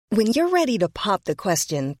When you're ready to pop the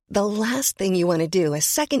question, the last thing you want to do is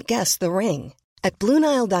second-guess the ring. At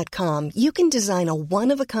BlueNile.com, you can design a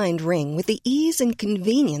one-of-a-kind ring with the ease and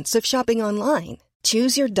convenience of shopping online.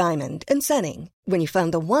 Choose your diamond and setting. When you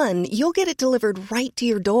find the one, you'll get it delivered right to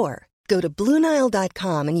your door. Go to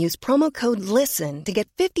BlueNile.com and use promo code LISTEN to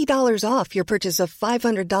get $50 off your purchase of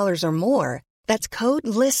 $500 or more. That's code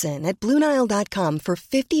LISTEN at BlueNile.com for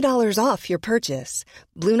 $50 off your purchase.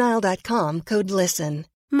 BlueNile.com, code LISTEN.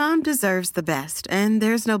 Mom deserves the best, and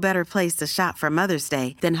there's no better place to shop for Mother's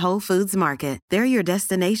Day than Whole Foods Market. They're your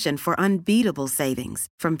destination for unbeatable savings,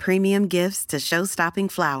 from premium gifts to show-stopping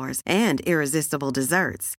flowers and irresistible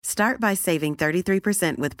desserts. Start by saving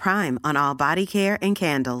 33% with Prime on all body care and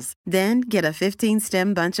candles. Then get a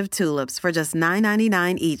 15-stem bunch of tulips for just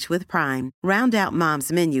 $9.99 each with Prime. Round out Mom's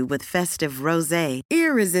menu with festive rosé,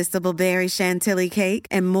 irresistible berry chantilly cake,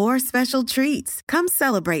 and more special treats. Come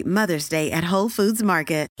celebrate Mother's Day at Whole Foods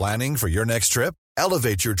Market. Planning for your next trip?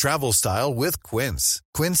 Elevate your travel style with Quince.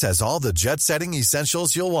 Quince has all the jet-setting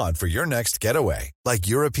essentials you'll want for your next getaway, like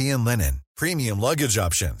European linen, premium luggage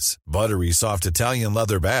options, buttery soft Italian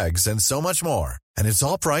leather bags, and so much more. And it's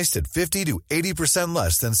all priced at 50 to 80%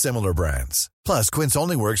 less than similar brands. Plus, Quince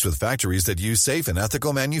only works with factories that use safe and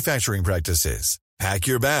ethical manufacturing practices. Pack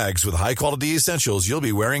your bags with high-quality essentials you'll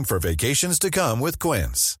be wearing for vacations to come with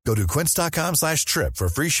Quince. Go to quince.com/trip for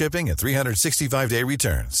free shipping and 365-day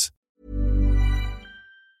returns.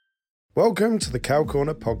 Welcome to the Cow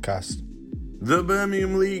Corner podcast. The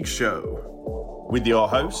Birmingham League Show, with your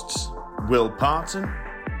hosts, Will Parton,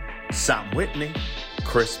 Sam Whitney,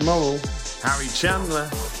 Chris Morrill, Harry Chandler,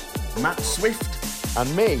 Matt Swift,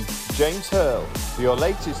 and me, James Hurl, for your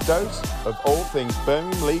latest dose of all things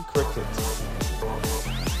Birmingham League cricket.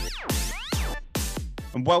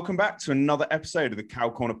 And welcome back to another episode of the Cow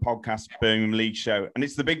Corner podcast, Birmingham League Show. And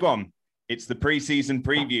it's the big one. It's the pre-season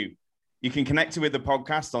preview. You can connect with the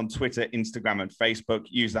podcast on Twitter, Instagram, and Facebook.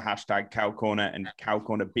 Use the hashtag Cow Corner and Cow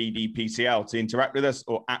Corner BDPCL to interact with us,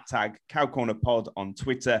 or @tag Cow Corner Pod on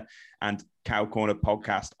Twitter and Cow Corner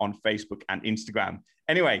Podcast on Facebook and Instagram.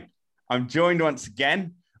 Anyway, I'm joined once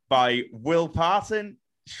again by Will Parton,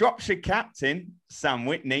 Shropshire captain Sam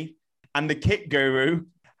Whitney, and the kit guru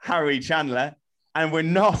Harry Chandler. And we're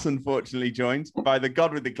not, unfortunately, joined by the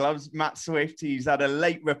god with the gloves, Matt Swift. He's had a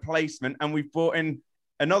late replacement, and we've brought in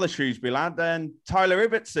another Shrewsbury lad, and Tyler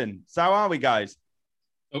Ibbotson. So how are we, guys?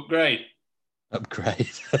 Upgrade.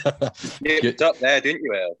 Nipped up there, didn't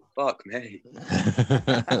you, El? Fuck me.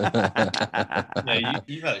 Yeah,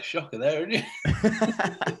 you've had a shocker there, haven't you?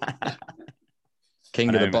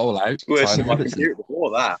 King of the bowl out. Worse than my computer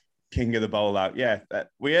before that. King of the bowl out. Yeah,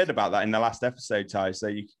 we heard about that in the last episode, Ty. So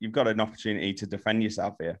you've got an opportunity to defend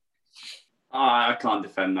yourself here. I can't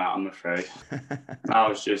defend that, I'm afraid. That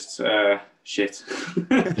was just shit.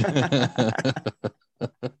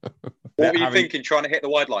 What were you thinking, trying to hit the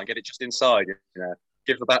wide line, get it just inside,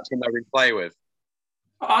 give the batsman no room to play with?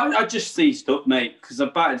 I just seized up, mate, because I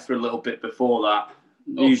batted for a little bit before that.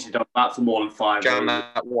 Usually don't bat for more than 5 Jam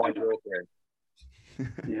that wide water in.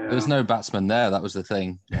 Yeah. There was no batsman there. That was the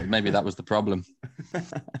thing. Maybe that was the problem. Do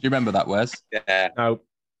you remember that, Wes? Yeah. No,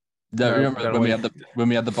 remember when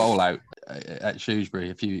we had the bowl out at Shrewsbury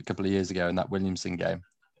a couple of years ago in that Williamson game?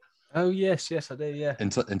 Oh yes, I do. Yeah. In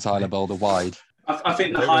Tyler bowled a wide. I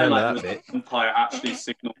think the highlight was the umpire actually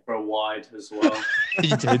signalled for a wide as well.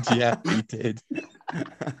 He did, yeah, he did.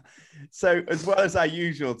 So, as well as our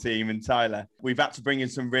usual team and Tyler, we've had to bring in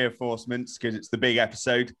some reinforcements because it's the big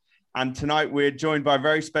episode. And tonight we're joined by a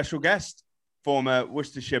very special guest, former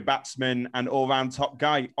Worcestershire batsman and all-round top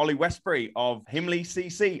guy, Ollie Westbury of Himley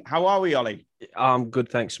CC. How are we, Ollie? I'm good,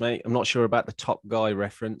 thanks, mate. I'm not sure about the top guy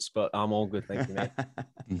reference, but I'm all good, thank you, mate.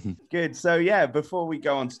 Good. So, yeah, before we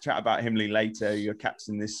go on to chat about Himley later, your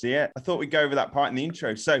captain this year, I thought we'd go over that part in the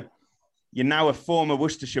intro. So, you're now a former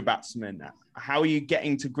Worcestershire batsman. How are you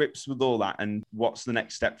getting to grips with all that, and what's the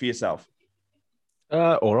next step for yourself?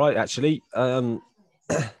 All right, actually.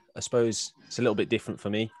 I suppose it's a little bit different for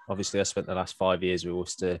me. Obviously, I spent the last 5 years with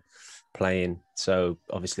Worcester playing. So,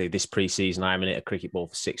 obviously, this pre-season, I haven't hit a cricket ball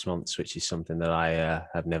for 6 months, which is something that I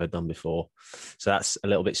have never done before. So that's a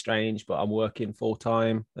little bit strange, but I'm working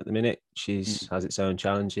full-time at the minute. She's has its own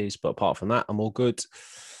challenges. But apart from that, I'm all good.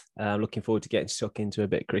 Looking forward to getting stuck into a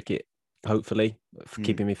bit of cricket, hopefully.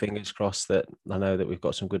 Keeping my fingers crossed that I know that we've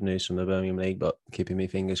got some good news from the Birmingham League, but keeping my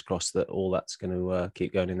fingers crossed that all that's going to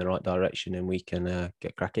keep going in the right direction and we can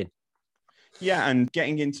get cracking. Yeah, and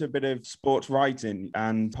getting into a bit of sports writing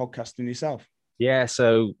and podcasting yourself. Yeah,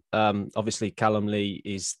 so obviously Callum Lee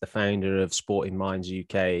is the founder of Sporting Minds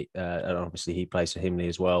UK, and obviously he plays for Himley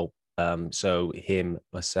as well. So him,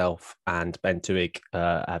 myself, and Ben Tuig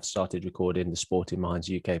have started recording the Sporting Minds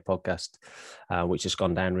UK podcast, which has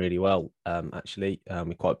gone down really well. Actually,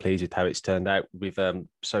 we're quite pleased with how it's turned out. We've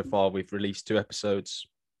so far we've released 2 episodes,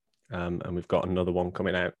 and we've got another one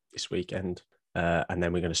coming out this weekend, and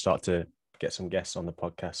then we're going to start to get some guests on the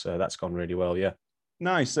podcast. So that's gone really well. Yeah.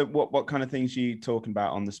 Nice. So what kind of things are you talking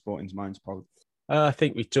about on the Sporting Minds pod? I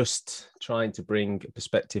think we're just trying to bring a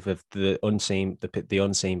perspective of the unseen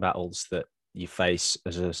battles that you face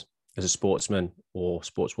as a sportsman or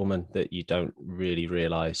sportswoman that you don't really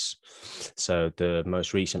realise. So the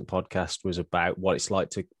most recent podcast was about what it's like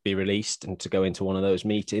to be released and to go into one of those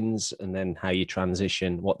meetings, and then how you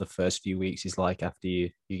transition, what the first few weeks is like after you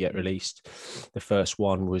get released. The first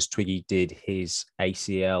one was Twiggy did his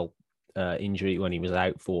ACL injury when he was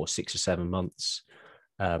out for 6 or 7 months.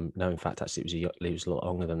 No, in fact, actually, it was a lot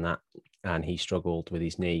longer than that, and he struggled with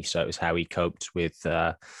his knee. So it was how he coped with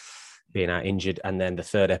being out injured. And then the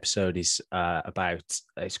third episode is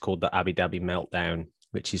it's called the Abu Dhabi Meltdown,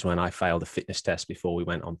 which is when I failed a fitness test before we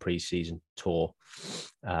went on pre-season tour,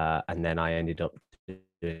 and then I ended up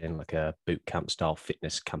doing like a boot camp style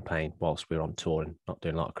fitness campaign whilst we were on tour and not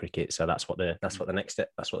doing a lot of cricket. So that's what the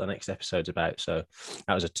next episode's about. So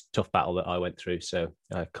that was a tough battle that I went through. So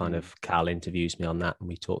Cal interviews me on that, and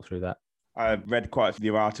we talked through that. I've read quite a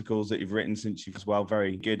few articles that you've written since you've as well.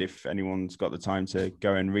 Very good if anyone's got the time to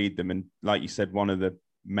go and read them. And like you said, one of the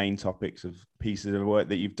main topics of pieces of work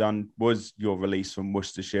that you've done was your release from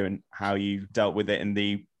Worcestershire and how you dealt with it in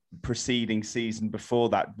the preceding season before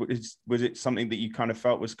that. Was it something that you kind of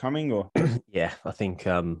felt was coming, or? Yeah, I think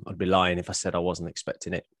I'd be lying if I said I wasn't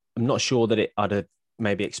expecting it. I'm not sure that I'd have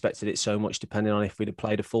maybe expected it so much, depending on if we'd have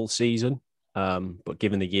played a full season. But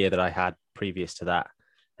given the year that I had previous to that,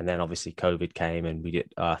 and then obviously COVID came, and we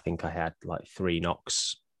did. I think I had like 3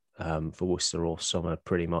 knocks for Worcester all summer,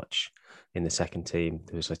 pretty much. In the second team,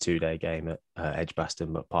 there was a 2-day game at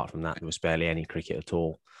Edgbaston, but apart from that, there was barely any cricket at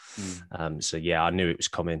all. So yeah, I knew it was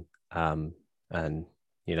coming, and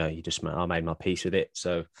I made my peace with it.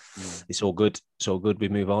 So it's all good. It's all good. We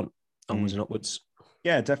move on, onwards and upwards.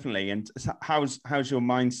 Yeah, definitely. And how's your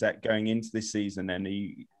mindset going into this season?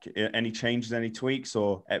 Any changes, any tweaks,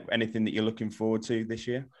 or anything that you're looking forward to this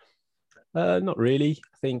year? Not really.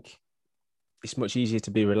 I think it's much easier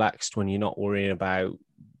to be relaxed when you're not worrying about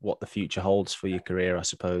what the future holds for your career, I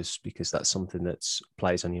suppose, because that's something that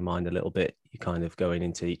plays on your mind a little bit. You're kind of going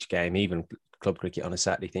into each game, even club cricket on a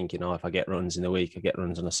Saturday, thinking, if I get runs in the week, I get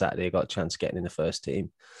runs on a Saturday, I got a chance of getting in the first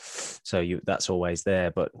team. So that's always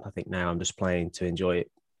there. But I think now I'm just playing to enjoy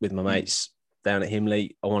it with my mates down at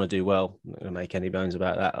Himley. I want to do well. I'm not going to make any bones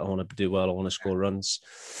about that. I want to do well. I want to score runs.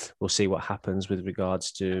 We'll see what happens with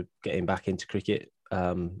regards to getting back into cricket.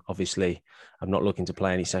 Obviously, I'm not looking to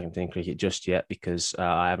play any second team cricket just yet because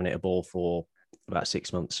I haven't hit a ball for about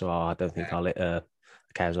 6 months. So I don't think I'll hit a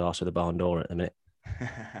cow's arse with a barn door at the minute.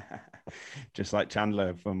 Just like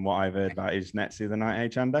Chandler, from what I've heard about his nets the other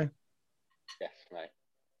night, Chando? Yes, mate.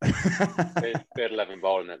 We had 11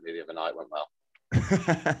 bowling at me the other night, went well.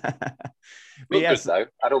 Look good though.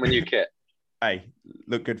 Had all my new kit. Hey,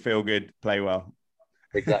 look good, feel good, play well.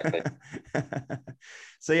 Exactly.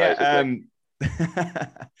 So yeah,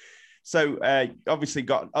 so obviously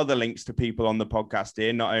got other links to people on the podcast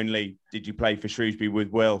here. Not only did you play for Shrewsbury with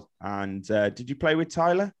Will, and did you play with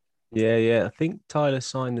Tyler? Yeah. I think Tyler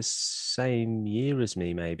signed the same year as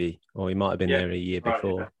me, maybe, or he might have been there a year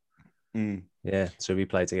before. Yeah, so we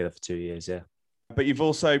played together for 2 years. Yeah. But you've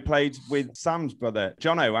also played with Sam's brother,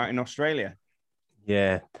 Jono, out in Australia.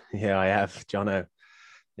 Yeah, I have. Jono.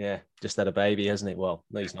 Yeah, just had a baby, hasn't it? Well,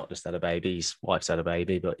 no, he's not just had a baby. His wife's had a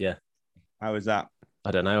baby, but yeah. How was that?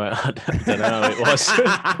 I don't know. I don't know how it was.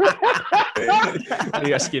 What are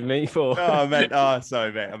you asking me for? Sorry, mate.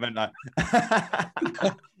 I meant like,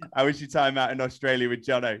 how was your time out in Australia with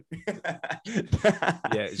Jono?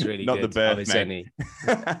 Yeah, it was really not good. Not the birth, mate.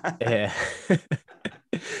 Yeah.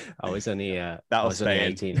 I was only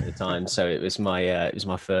 18 at the time, so it was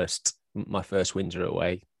my first winter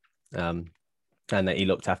away, and he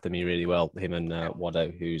looked after me really well. Him and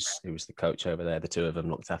Wado, who was the coach over there, the two of them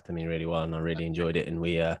looked after me really well, and I really enjoyed it. And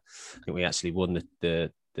I think we actually won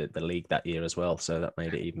the league that year as well, so that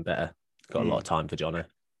made it even better. Got a lot of time for Jono.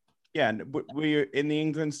 Yeah, and were you in the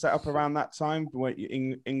England setup around that time? Were you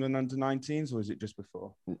in England under-19s, or was it just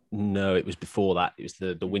before? No, it was before that. It was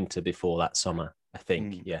the winter before that summer, I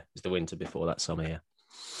think. Yeah, it was the winter before that summer, yeah.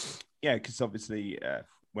 Yeah, because obviously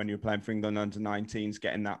when you were playing for England under-19s,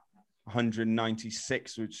 getting that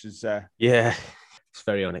 196, which is... Yeah, it's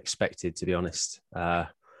very unexpected, to be honest. I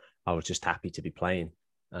was just happy to be playing.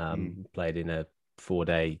 Played in a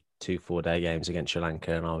 4-day 2 4-day games against Sri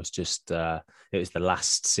Lanka, and I was just it was the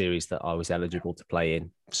last series that I was eligible to play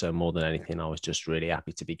in. So more than anything, I was just really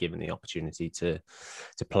happy to be given the opportunity to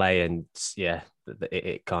play. And yeah,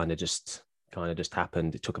 it kind of just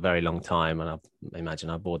happened. It took a very long time, and I imagine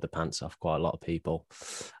I bored the pants off quite a lot of people.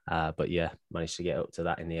 But yeah, managed to get up to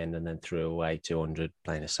that in the end, and then threw away 200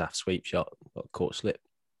 playing a SAF sweep shot, got caught slip.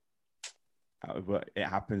 It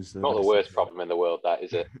happens. Not the worst problem in the world, that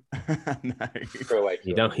is it? No.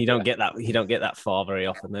 You don't get that far very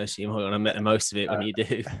often, though. So you might want to make the most of it when you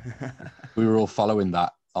do. We were all following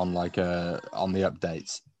that on on the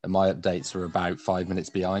updates, and my updates were about 5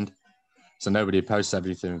 minutes behind. So nobody posts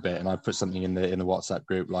everything a bit, and I put something in the WhatsApp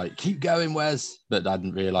group like, "Keep going, Wes," but I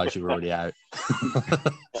didn't realise you were already out.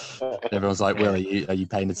 Everyone's like, "Will, are you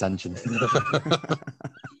paying attention?" I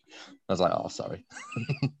was like, "Oh, sorry."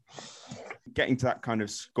 Getting to that kind of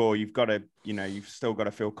score, you've still got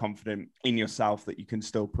to feel confident in yourself that you can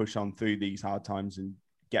still push on through these hard times and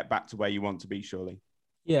get back to where you want to be, surely.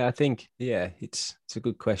 Yeah, I think, it's a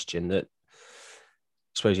good question. That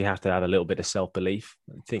I suppose you have to have a little bit of self-belief.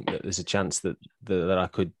 I think that there's a chance that I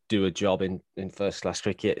could do a job in first-class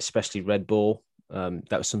cricket, especially red ball. That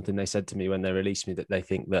was something they said to me when they released me, that they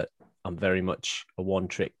think that I'm very much a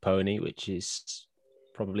one-trick pony, which is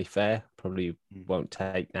probably fair. Probably won't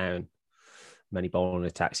take down many bowling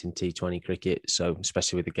attacks in T20 cricket, so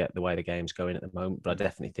especially with the way the game's going at the moment. But I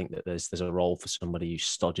definitely think that there's a role for somebody who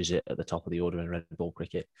stodges it at the top of the order in red ball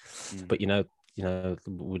cricket. But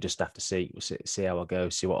we'll just have to see how I go,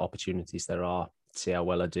 see what opportunities there are, see how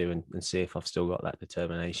well I do, and see if I've still got that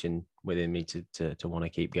determination within me to want to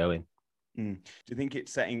keep going. Do you think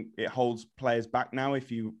it holds players back now if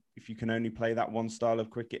you can only play that one style of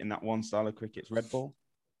cricket, and that one style of cricket's red ball?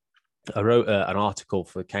 I wrote an article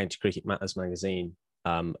for County Cricket Matters magazine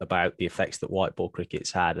about the effects that white ball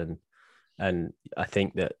cricket's had, and I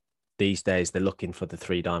think that these days they're looking for the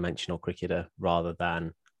 3-dimensional cricketer rather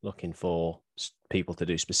than looking for people to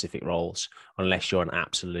do specific roles, unless you're an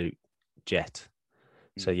absolute jet.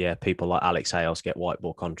 So yeah, people like Alex Hales get white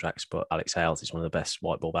ball contracts, but Alex Hales is one of the best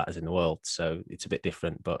white ball batters in the world, so it's a bit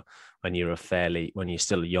different. But when you're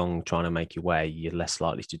still young trying to make your way, you're less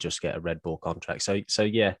likely to just get a red ball contract. So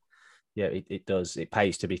yeah. Yeah, it does. It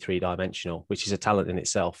pays to be 3-dimensional, which is a talent in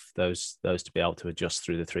itself. Those to be able to adjust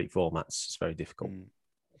through the 3 formats is very difficult.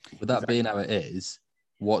 With that being how it is,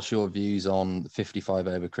 what's your views on 55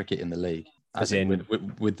 over cricket in the league? As in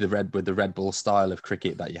with the red ball style of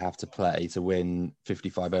cricket that you have to play to win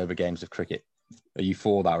 55 over games of cricket. Are you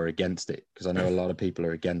for that or against it? Because I know a lot of people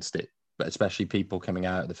are against it, but especially people coming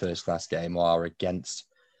out of the first class game are against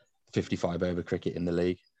 55 over cricket in the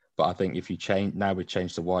league. But I think if you we've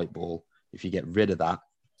changed to white ball, if you get rid of that,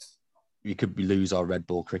 you could lose our red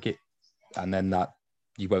ball cricket. And then that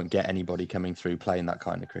you won't get anybody coming through playing that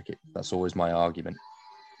kind of cricket. That's always my argument.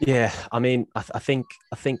 Yeah, I mean, I think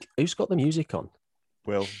who's got the music on?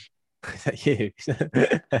 Will. Is that you?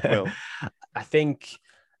 Will. I think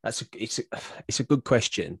it's a good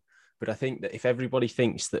question. But I think that if everybody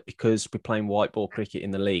thinks that because we're playing white ball cricket in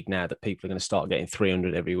the league now that people are going to start getting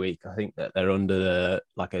 300 every week, I think that they're under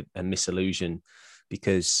a misillusion,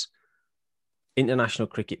 because international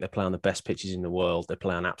cricket, they play on the best pitches in the world. They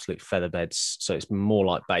play on absolute feather beds. So it's more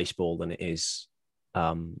like baseball than it is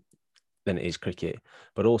cricket.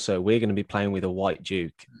 But also we're going to be playing with a white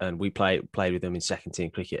duke, and we played with them in second team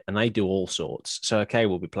cricket, and they do all sorts. So okay,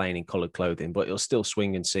 we'll be playing in coloured clothing, but it'll still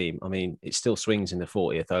swing and seam. I mean, it still swings in the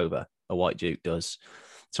 40th over, a white duke does.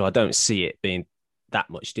 So I don't see it being that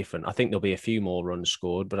much different. I think there'll be a few more runs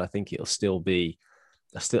scored, but I think it'll still be.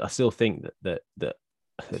 I still think that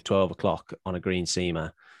at 12 o'clock on a green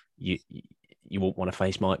seamer, you won't want to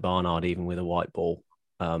face Mike Barnard even with a white ball,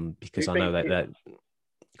 because I know that.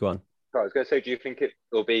 Go on. I was going to say, do you think it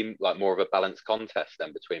will be like more of a balanced contest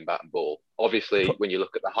then between bat and ball? Obviously, when you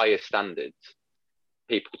look at the highest standards,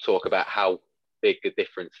 people talk about how big a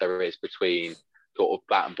difference there is between sort of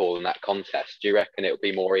bat and ball in that contest. Do you reckon it'll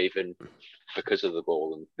be more even because of the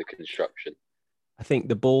ball and the construction? I think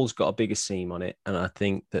the ball's got a bigger seam on it, and I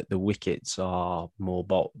think that the wickets are more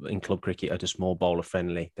in club cricket are just more bowler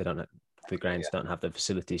friendly. The grounds don't have the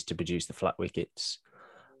facilities to produce the flat wickets,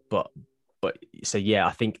 but so yeah,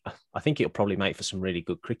 I think it'll probably make for some really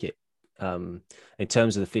good cricket. In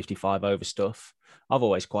terms of the 55 over stuff, I've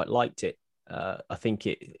always quite liked it. I think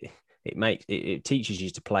it teaches you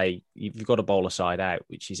to play. You've got to bowl a side out,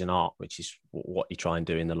 which is an art, which is what you try and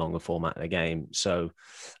do in the longer format of the game. So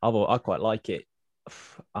I quite like it.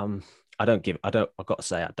 I've got to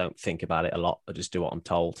say, I don't think about it a lot. I just do what I'm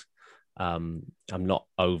told. I'm not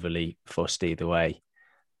overly fussed either way.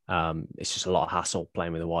 It's just a lot of hassle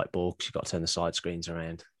playing with a white ball because you've got to turn the side screens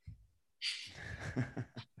around.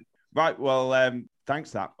 Right. Well,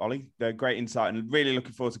 thanks for that, Ollie. Great insight, and really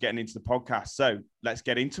looking forward to getting into the podcast. So let's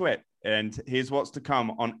get into it. And here's what's to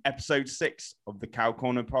come on episode 6 of the Cow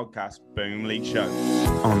Corner podcast, Birmingham League Show.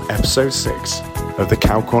 On episode 6 of the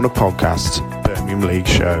Cow Corner podcast, Birmingham League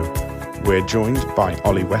Show, we're joined by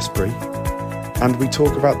Ollie Westbury, and we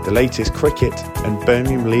talk about the latest cricket and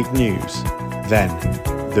Birmingham League news. Then,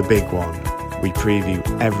 the big one. We preview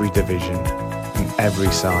every division and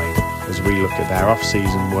every side as we look at their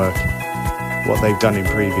off-season work, what they've done in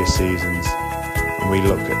previous seasons, and we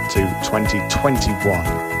look to 2021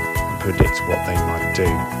 and predict what they might do,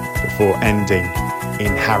 before ending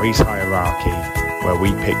in Harry's hierarchy, where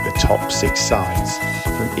we pick the top 6 sides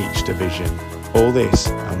from each division. All this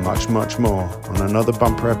and much, much more on another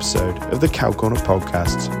bumper episode of the Cow Corner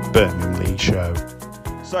podcast's Birmingham League Show.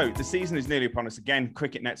 So the season is nearly upon us again.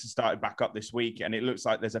 Cricket nets have started back up this week, and it looks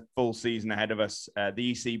like there's a full season ahead of us.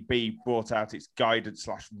 The ECB brought out its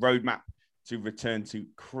guidance/roadmap to return to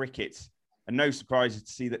cricket. And no surprises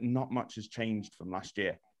to see that not much has changed from last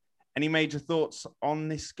year. Any major thoughts on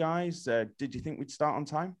this, guys? Did you think we'd start on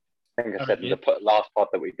time? I think I said in the last pod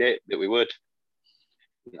that we would.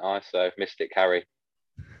 So missed it, Harry.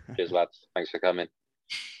 Cheers, lads. Thanks for coming.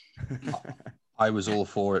 I was all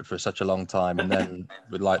for it for such a long time, and then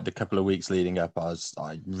with like the couple of weeks leading up,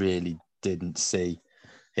 I really didn't see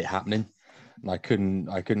it happening, and I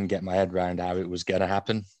couldn't get my head around how it was going to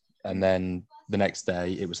happen. And then the next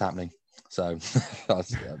day, it was happening. So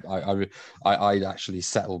I actually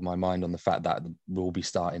settled my mind on the fact that we'll be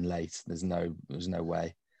starting late. There's no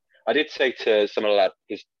way. I did say to some of the lads,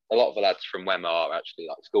 because a lot of the lads from WEM are actually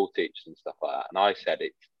like school teachers and stuff like that, and I said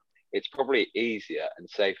it's probably easier and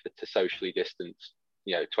safer to socially distance,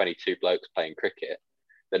 22 blokes playing cricket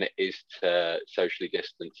than it is to socially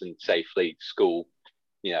distance and safely school,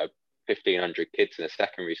 1,500 kids in a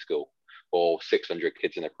secondary school or 600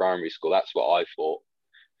 kids in a primary school. That's what I thought.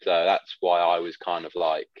 So that's why I was kind of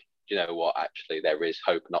like, you know what, actually there is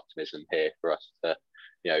hope and optimism here for us to,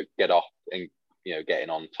 get off and, get in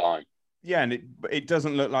on time. Yeah, and it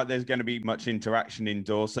doesn't look like there's going to be much interaction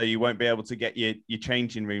indoors, so you won't be able to get your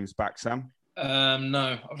changing rooms back, Sam?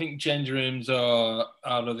 No, I think changing rooms are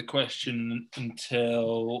out of the question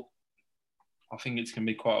until I think it's going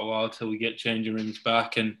to be quite a while till we get changing rooms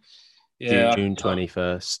back. And yeah, June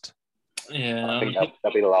 21st. Yeah, I think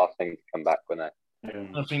that'll be the last thing to come back, won't it?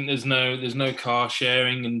 I think there's no car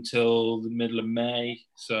sharing until the middle of May,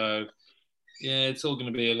 so yeah, it's all going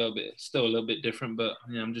to be still a little bit different, but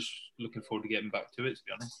I'm just looking forward to getting back to it, to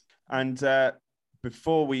be honest. And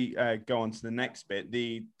before we go on to the next bit,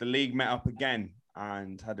 the league met up again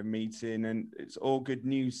and had a meeting, and it's all good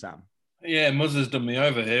news, Sam. Yeah, Muzzer's done me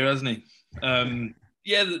over here, hasn't he?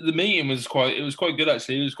 Yeah, the meeting was quite good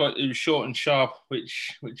actually. It was short and sharp,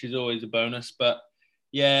 which is always a bonus. But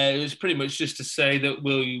yeah, it was pretty much just to say that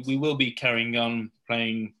we will be carrying on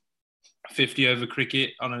playing 50 over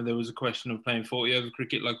cricket. I know there was a question of playing 40 over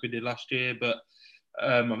cricket like we did last year, but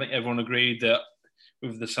I think everyone agreed that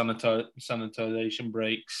with the sanitisation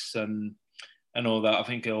breaks and all that, I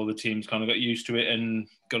think all the teams kind of got used to it and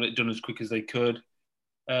got it done as quick as they could.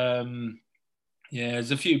 Yeah,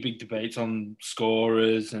 there's a few big debates on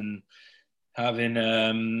scorers and having,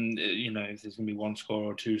 if there's going to be one scorer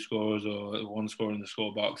or two scorers or one scorer in the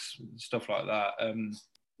score box, stuff like that.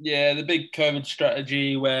 Yeah, the big COVID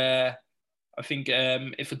strategy where I think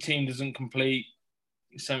if a team doesn't complete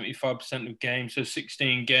 75% of games, so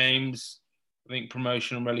 16 games, I think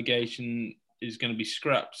promotion and relegation is going to be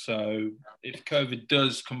scrapped. So if COVID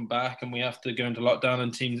does come back and we have to go into lockdown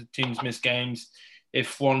and teams miss games,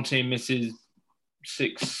 if one team misses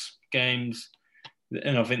 6 games,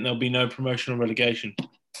 then I think there'll be no promotion or relegation.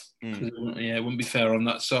 Yeah, it wouldn't be fair on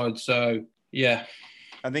that side. So, yeah.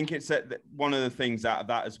 I think it's one of the things out of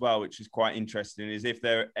that as well, which is quite interesting, is if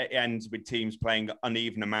it ends with teams playing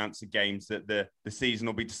uneven amounts of games, that the season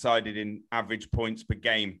will be decided in average points per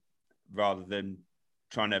game rather than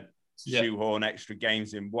trying to shoehorn extra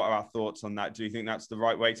games in. What are our thoughts on that? Do you think that's the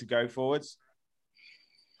right way to go forwards?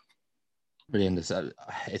 Really understand.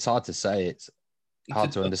 It's hard to say. It's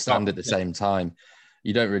hard to understand at the same time.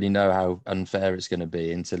 You don't really know how unfair it's going to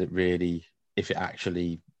be until if it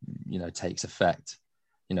actually, takes effect.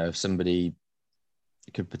 If somebody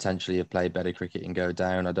could potentially have played better cricket and go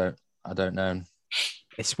down, I don't know.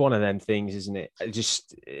 It's one of them things, isn't it?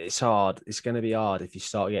 It's hard. It's going to be hard if you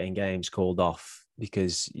start getting games called off,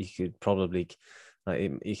 because you could probably,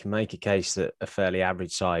 you can make a case that a fairly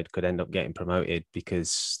average side could end up getting promoted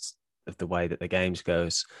because of the way that the games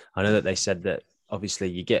goes. I know that they said that obviously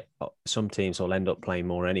you get some teams will end up playing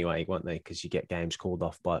more anyway, won't they? Because you get games called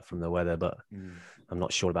off from the weather. But I'm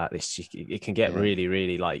not sure about this. It can get really,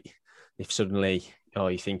 really like if suddenly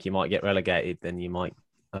you think you might get relegated, then you might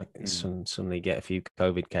suddenly get a few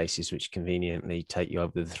COVID cases, which conveniently take you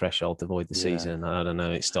over the threshold to avoid the season. I don't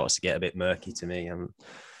know. It starts to get a bit murky to me. Well,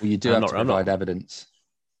 you do have to provide evidence.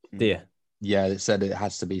 Do you? Yeah, it said it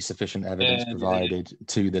has to be sufficient evidence provided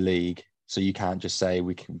to the league. So you can't just say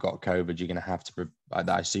we've got COVID. You're going to have to. I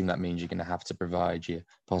assume that means you're going to have to provide your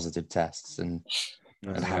positive tests and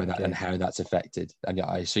how that's affected. And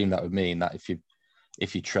I assume that would mean that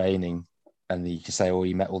if you're training and you can say, oh,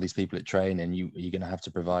 you met all these people at training, you're going to have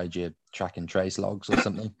to provide your track and trace logs or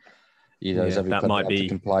something. Every club might have to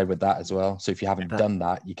comply with that as well. So if you haven't done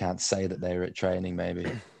that, you can't say that they were at training.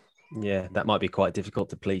 Maybe. Yeah, that might be quite difficult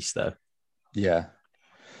to police, though. Yeah,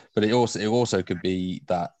 but it also could be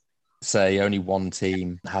that, say, only one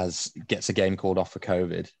team gets a game called off for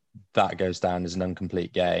COVID. That goes down as an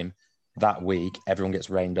incomplete game. That week, everyone gets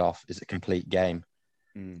rained off as a complete game.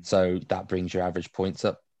 So that brings your average points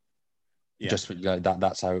up. Yeah. Just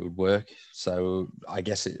that's how it would work. So I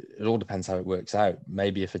guess it all depends how it works out.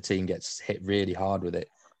 Maybe if a team gets hit really hard with it,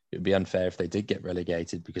 it would be unfair if they did get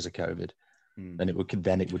relegated because of COVID. Then it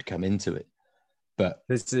would come into it. But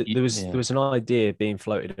there was an idea being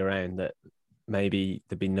floated around that maybe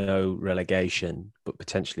there'd be no relegation, but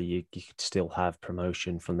potentially you could still have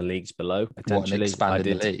promotion from the leagues below. Potentially expand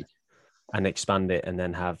the league and expand it, and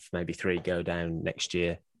then have maybe 3 go down next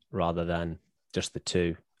year rather than just the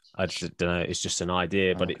 2. I just don't know. It's just an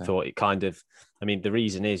idea, but the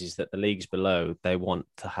reason is that the leagues below, they want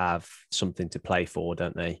to have something to play for,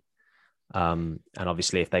 don't they? And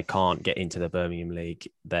obviously, if they can't get into the Birmingham League,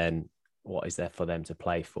 then what is there for them to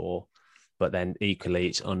play for? But then equally,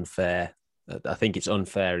 it's unfair. I think it's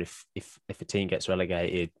unfair if a team gets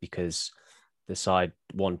relegated because the side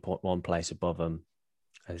one place above them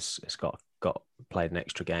has got played an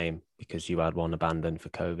extra game because you had one abandoned for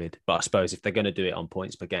COVID. But I suppose if they're going to do it on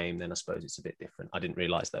points per game, then I suppose it's a bit different. I didn't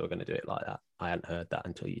realise they were going to do it like that. I hadn't heard that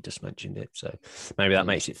until you just mentioned it. So maybe that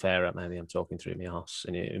makes it fairer. Maybe I'm talking through my arse,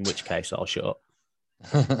 in which case I'll shut up.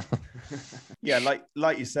 Yeah,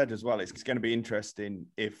 like you said as well, it's going to be interesting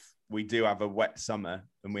if we do have a wet summer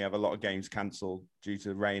and we have a lot of games cancelled due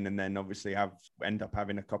to rain, and then obviously end up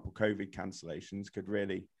having a couple COVID cancellations. Could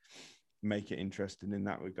really make it interesting in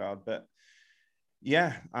that regard. But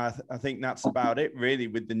yeah, I think that's about it really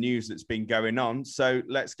with the news that's been going on. So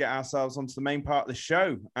let's get ourselves onto the main part of the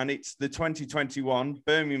show, and it's the 2021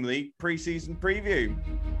 Birmingham League pre-season preview.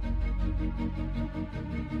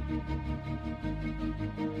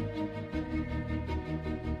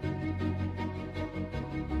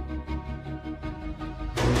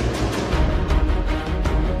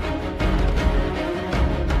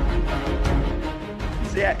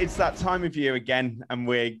 So yeah, it's that time of year again, and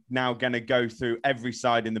we're now going to go through every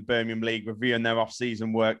side in the Birmingham League, reviewing their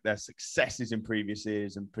off-season work, their successes in previous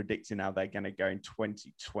years, and predicting how they're going to go in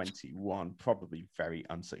 2021, probably very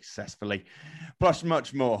unsuccessfully, plus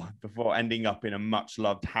much more before ending up in a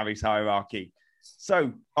much-loved Harry's hierarchy.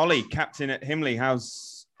 So, Ollie, captain at Himley,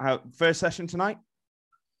 how's first session tonight?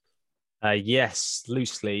 Yes,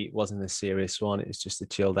 loosely. It wasn't a serious one. It was just a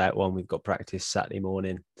chilled out one. We've got practice Saturday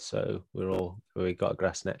morning, so we got a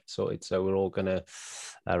grass net sorted. So we're all gonna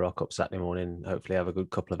rock up Saturday morning. Hopefully, have a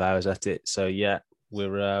good couple of hours at it. So yeah,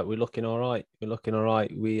 we're looking all right. We're looking all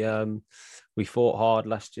right. We fought hard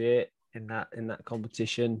last year in that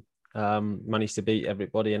competition. Managed to beat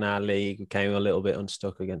everybody in our league. We came a little bit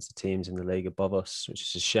unstuck against the teams in the league above us, which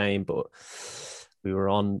is a shame, but we were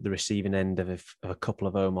on the receiving end of a couple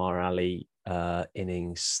of Omar Ali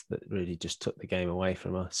innings that really just took the game away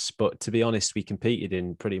from us. But to be honest, we competed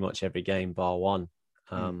in pretty much every game bar one.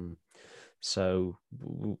 So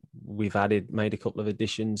we've made a couple of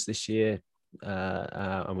additions this year,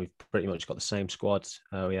 and we've pretty much got the same squad.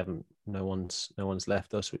 We haven't, no one's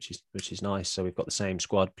left us, which is nice. So we've got the same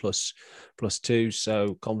squad plus 2.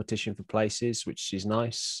 So competition for places, which is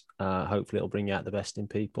nice. Hopefully it'll bring out the best in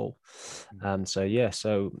people.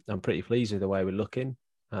 So I'm pretty pleased with the way we're looking.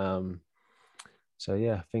 So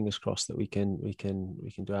yeah, fingers crossed that we can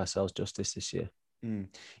do ourselves justice this year.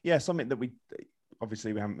 Yeah, something that we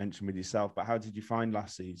haven't mentioned with yourself, but how did you find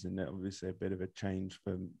last season? Obviously a bit of a change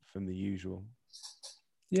from the usual.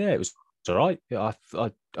 Yeah, it was all right. Yeah,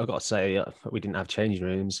 I got to say we didn't have changing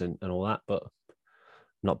rooms and all that, but I'm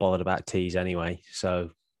not bothered about teas anyway.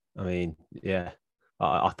 So I mean, yeah,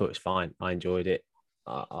 I thought it was fine. I enjoyed it.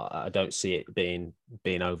 I don't see it being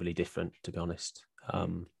overly different, to be honest.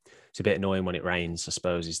 It's a bit annoying when it rains, I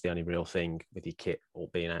suppose, is the only real thing with your kit all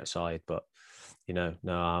being outside. But no,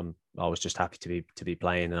 I was just happy to be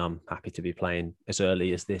playing, and I'm happy to be playing as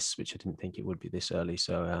early as this, which I didn't think it would be this early.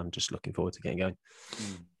 So I'm just looking forward to getting going.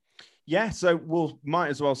 Yeah, so we'll might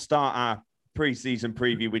as well start our pre-season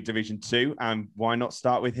preview with Division 2, and why not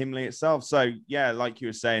start with Himley itself? So yeah, like you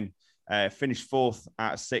were saying, finished 4th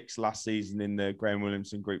out of 6 last season in the Graham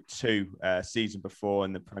Williamson Group 2 season before,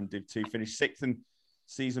 and the Prem Div 2 finished 6th, and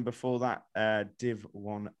season before that, Div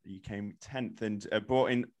 1 you came 10th, and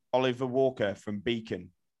brought in Oliver Walker from Beacon.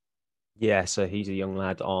 Yeah, so he's a young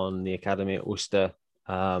lad on the academy at Worcester.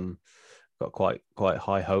 Got quite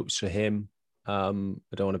high hopes for him. I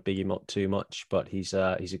don't want to big him up too much, but he's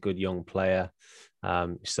a good young player.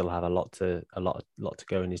 Still have a lot to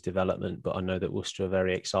go in his development, but I know that Worcester are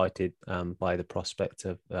very excited by the prospect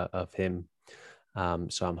of him.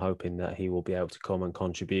 So I'm hoping that he will be able to come and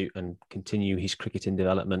contribute and continue his cricketing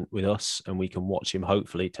development with us, and we can watch him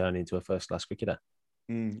hopefully turn into a first-class cricketer.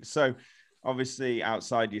 So obviously,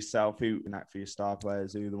 outside yourself, who for your star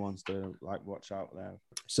players, who are the ones to watch out there?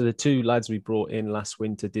 So the 2 lads we brought in last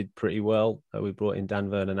winter did pretty well. We brought in Dan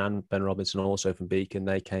Vernon and Ben Robinson also from Beacon.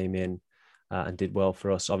 They came in and did well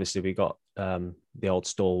for us. Obviously, we got the old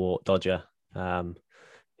stalwart Dodger,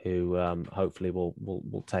 who hopefully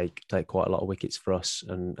will take quite a lot of wickets for us,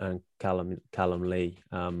 and Callum Lee,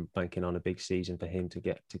 banking on a big season for him to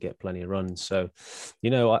get plenty of runs. So,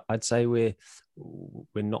 I'd say we're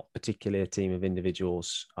not particularly a team of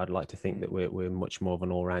individuals. I'd like to think that we're much more of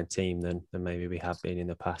an all-round team than maybe we have been in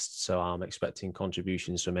the past. So I'm expecting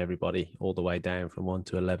contributions from everybody all the way down from 1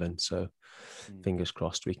 to 11. So fingers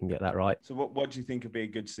crossed we can get that right. So what do you think would be a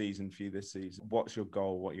good season for you this season? What's your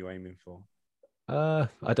goal? What are you aiming for?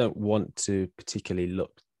 I don't want to particularly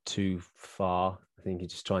look too far. I think you're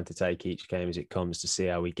just trying to take each game as it comes to see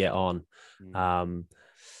how we get on.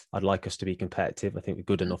 I'd like us to be competitive. I think we're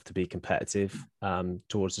good enough to be competitive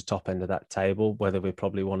towards the top end of that table. Whether we're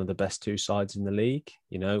probably one of the best 2 sides in the league,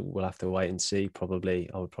 we'll have to wait and see. I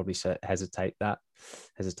would probably hesitate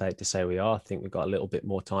to say we are. I think we've got a little bit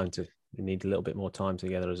more time we need a little bit more time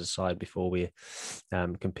together as a side before we're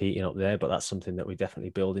competing up there. But that's something that we're definitely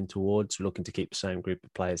building towards. We're looking to keep the same group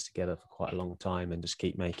of players together for quite a long time and just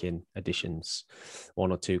keep making additions,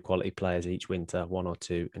 1 or 2 quality players each winter, 1 or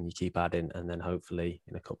 2, and you keep adding. And then hopefully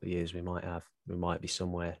in a couple of years, we might be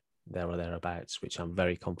somewhere there or thereabouts, which I'm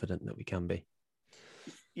very confident that we can be.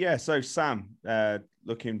 Yeah. So Sam,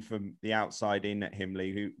 looking from the outside in at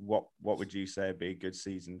Himley, what would you say would be a good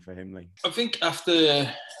season for Himley? I think after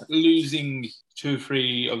losing 2 or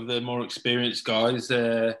 3 of the more experienced guys,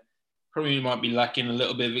 probably might be lacking a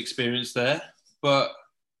little bit of experience there. But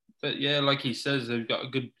yeah, like he says, they've got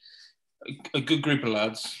a good group of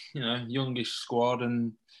lads, youngish squad,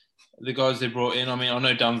 and the guys they brought in. I mean, I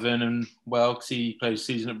know Dan Vernon well because he played a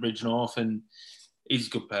season at Bridgnorth, and he's a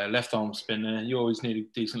good player, left-arm spinner. You always need a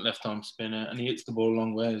decent left-arm spinner, and he hits the ball a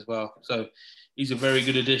long way as well. So he's a very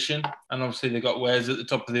good addition. And obviously they've got Wares at the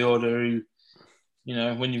top of the order who,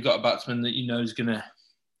 when you've got a batsman that is going to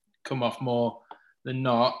come off more than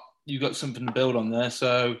not, you've got something to build on there.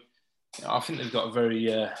 So I think they've got a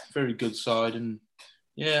very, very good side. And,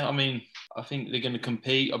 yeah, I mean, I think they're going to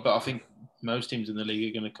compete. But I think most teams in the league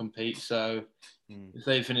are going to compete. So if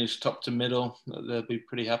they finish top to middle, they'll be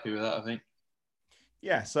pretty happy with that, I think.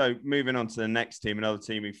 Yeah, so moving on to the next team, another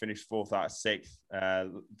team who finished 4th out of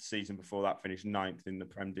 6th. Season before that finished 9th in the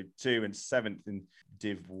Prem Div 2 and 7th in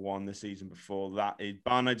Div 1 the season before that is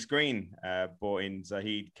Barnards Green, brought in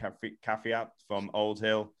Zahid Kafiat from Old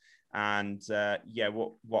Hill. And what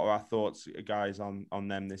are our thoughts, guys, on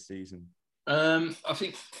them this season? I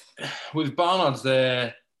think with Barnards,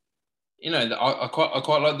 I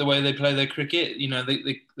quite like the way they play their cricket.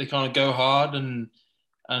 They kind of go hard and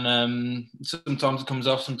sometimes it comes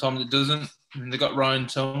off, sometimes it doesn't. They've got Ryan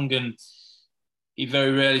Tung, and he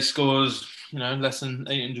very rarely scores, less than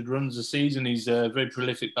 800 runs a season. He's a very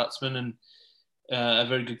prolific batsman and a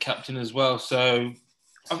very good captain as well. So,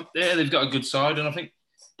 yeah, they've got a good side. And I think,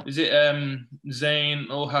 is it Zain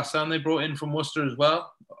or Hassan they brought in from Worcester as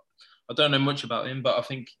well? I don't know much about him, but I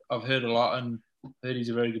think I've heard a lot and heard he's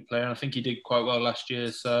a very good player. And I think he did quite well last year.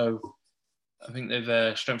 So I think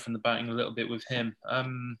they've strengthened the batting a little bit with him.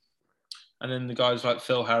 And then the guys like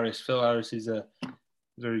Phil Harris. Phil Harris is a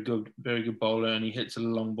very good bowler, and he hits a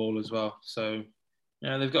long ball as well. So,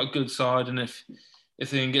 yeah, they've got a good side. And if they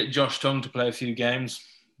can get Josh Tongue to play a few games,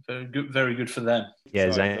 very good for them.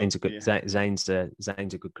 Yeah, Zane's a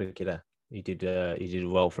good cricketer. He did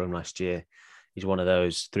well for him last year. He's one of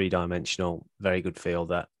those 3-dimensional, very good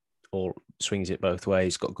fielder. or swings it both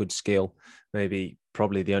ways. Got good skill.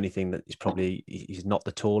 Probably the only thing that he's not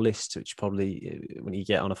the tallest, which probably when you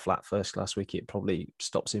get on a flat first class wicket, probably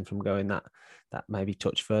stops him from going that maybe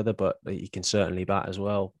touch further. But he can certainly bat as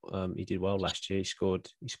well. He did well last year. He scored.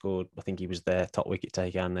 I think he was their top wicket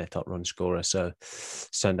taker and their top run scorer. So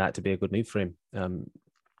it's turned out to be a good move for him.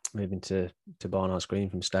 Moving to Barnard's Green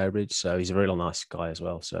from Stourbridge. So he's a real nice guy as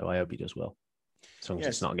well. So I hope he does well, as long as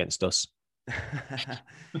it's not against us.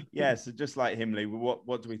 Yeah, so just like Himley,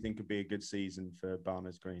 what do we think would be a good season for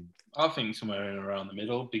Barnard's Green? I think somewhere in around the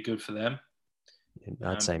middle would be good for them.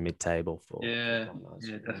 I'd say mid-table for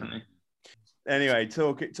definitely. Anyway,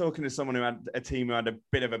 talking to someone who had a team who had a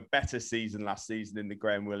bit of a better season last season in the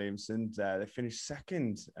Graham Williamson, they finished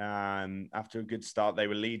second after a good start. They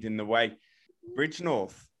were leading the way.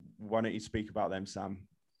 Bridgnorth, why don't you speak about them, Sam?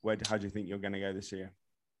 How do you think you're going to go this year?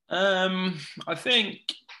 I think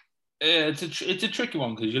it's a tricky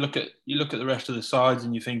one, because you look at the rest of the sides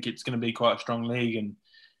and you think it's going to be quite a strong league. And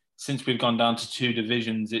since we've gone down to 2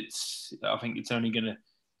 divisions, I think teams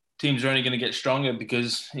are only going to get stronger,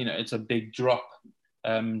 because it's a big drop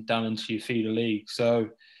down into your feeder league. So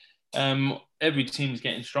every team's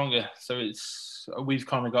getting stronger. So we've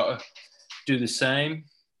kind of got to do the same.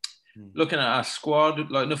 Looking at our squad,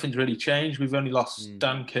 like, nothing's really changed. We've only lost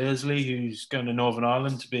Dan Kersley, who's going to Northern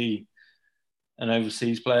Ireland to be an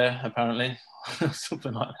overseas player, apparently,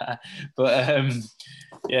 something like that. But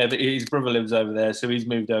but his brother lives over there, so he's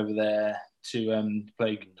moved over there to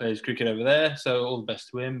play his cricket over there. So all the best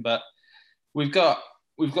to him. But we've got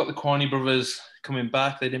the Quiney brothers coming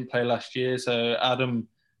back. They didn't play last year, so Adam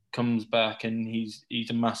comes back, and he's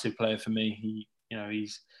a massive player for me.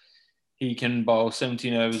 He can bowl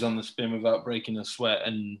 17 overs on the spin without breaking a sweat,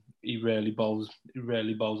 and he rarely bowls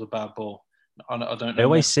a bad ball. I don't know. I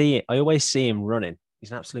always see him running.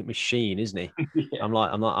 He's an absolute machine, isn't he? Yeah. I'm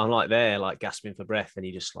like there, like gasping for breath, and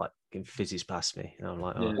he just like fizzes past me. And I'm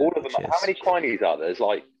like, oh, all of them. cheers. How many Quineys are there? There's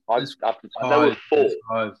like I know of 4.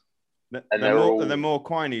 And they're more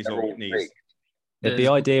Quineys or Whitneys. They'd be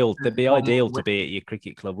ideal to be at your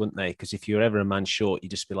cricket club, wouldn't they? Because if you're ever a man short,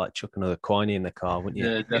 you'd just be like chuck another Quiney in the car, wouldn't you?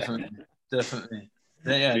 Yeah, definitely.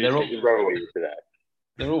 They're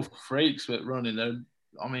all freaks with running.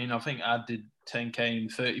 I think Ad did 10K in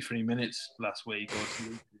 33 minutes last week or 2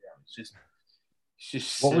 weeks ago. It's just his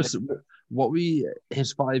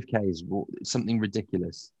 5Ks? Something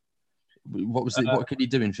ridiculous. What was it? What could he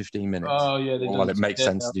do in 15 minutes? Oh yeah, it makes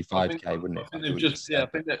sense to do 5K, wouldn't it? I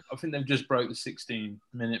think they've just broke the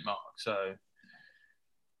 16-minute mark. So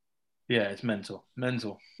yeah, it's mental.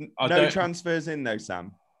 No transfers in though,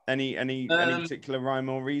 Sam. Any particular rhyme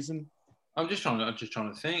or reason? I'm just trying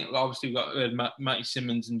to think. Obviously, we had Matty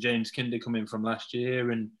Simmons and James Kinder come in from last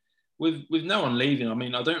year, and with no one leaving,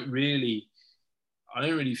 I don't really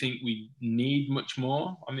think we need much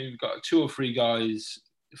more. We've got 2 or 3 guys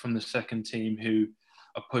from the second team who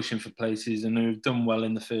are pushing for places and who've done well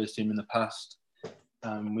in the first team in the past.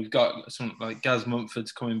 We've got some like Gaz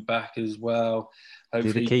Mumford's coming back as well.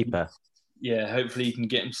 Hopefully, the keeper. Hopefully he can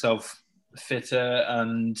get himself fitter,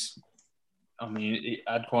 and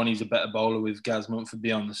Ad Quiney's a better bowler with Gaz Mumford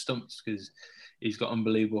beyond the stumps, because he's got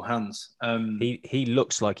unbelievable hands. He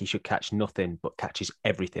looks like he should catch nothing, but catches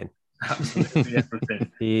everything. Absolutely everything.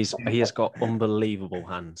 He has got unbelievable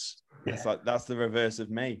hands. That's the reverse of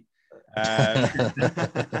me.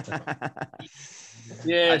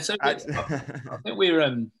 Yeah, so I think we're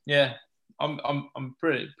I'm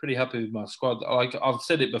pretty happy with my squad. Like I've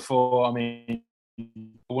said it before, I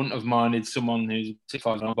wouldn't have minded someone who's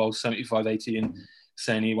 65 and bowls 75, 80 and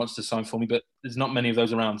saying he wants to sign for me, but there's not many of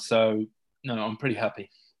those around. So no, I'm pretty happy.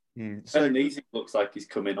 So Leezy looks like he's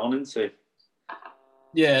coming on, isn't he?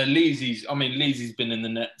 Yeah, Leezy's been in the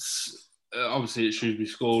nets, obviously at Shrewsbury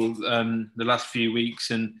School, the last few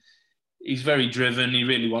weeks, and he's very driven. He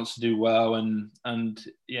really wants to do well, and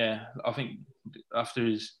yeah, I think after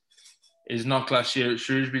his knock last year at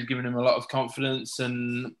Shrewsbury's given him a lot of confidence,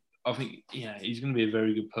 and I think he's going to be a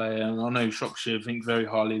very good player. And I know Shropshire think very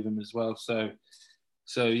highly of him as well. So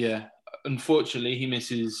yeah, unfortunately he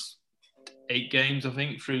misses 8 games, I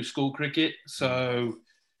think, through school cricket. So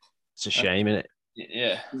it's a shame, isn't it?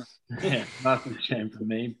 Yeah, massive shame for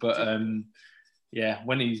me. But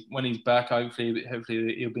when he's back, hopefully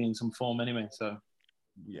he'll be in some form anyway. So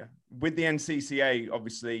yeah, with the NCCA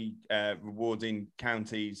obviously rewarding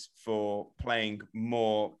counties for playing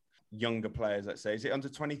more younger players, let's say, is it under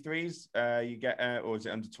 23s you get, or is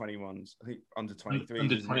it under 21s? I think under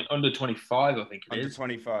 23s. Under 25, I think it under is.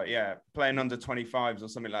 25, yeah. Playing under 25s or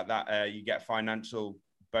something like that, you get financial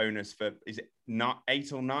bonus for, is it not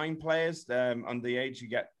 8 or 9 players under the age? You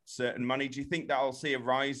get certain money. Do you think that I'll see a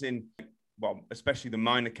rise in, well, especially the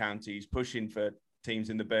minor counties pushing for teams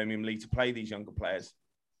in the Birmingham League to play these younger players?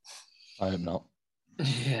 I hope not.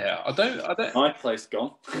 Yeah, I don't. My place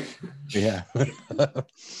gone. Yeah.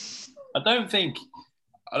 I don't think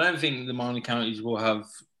the minor counties will have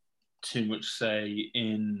too much say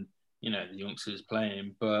in, you know, the youngsters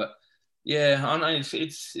playing, but yeah, I know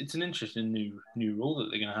it's an interesting new rule that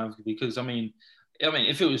they're going to have, because I mean,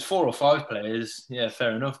 if it was 4 or 5 players, yeah,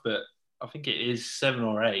 fair enough, but I think it is 7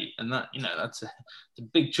 or 8, and that, you know, that's a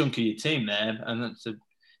big chunk of your team there, and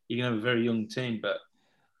you can have a very young team. But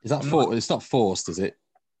is that it's not forced, is it?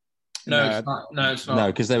 No, it's not. No, it's not. No,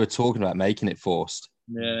 because they were talking about making it forced.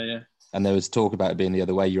 Yeah. And there was talk about it being the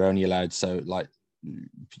other way. You're only allowed 2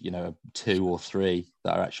 or 3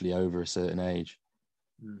 that are actually over a certain age.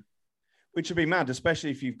 Which would be mad,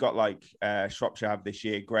 especially if you've got like Shropshire have this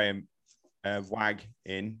year, Graham Wag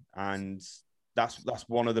in, and that's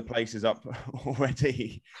one of the places up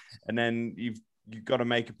already. And then you've got to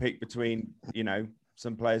make a pick between, you know,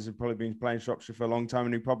 some players who've probably been playing Shropshire for a long time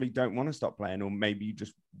and who probably don't want to stop playing, or maybe you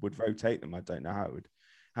just would rotate them. I don't know how it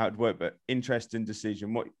would work, but interesting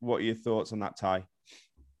decision. What are your thoughts on that, Ty?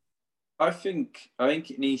 I think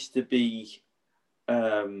it needs to be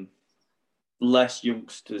less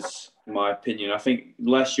youngsters, in my opinion. I think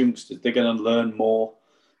less youngsters, they're going to learn more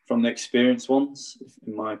from the experienced ones,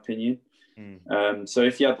 in my opinion. So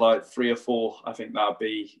if you had like 3 or 4, I think that would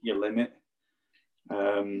be your limit,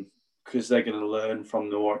 because they're going to learn from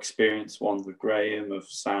the more experienced ones, of Graham, of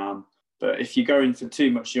Sam. But if you go in for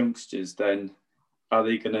too much youngsters, then are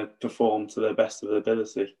they going to perform to their best of their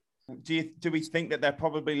ability? Do we think that they're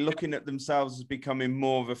probably looking at themselves as becoming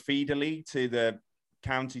more of a feeder league to the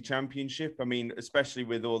county championship? I mean, especially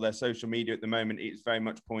with all their social media at the moment, it's very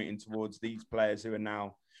much pointing towards these players who are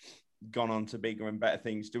now gone on to bigger and better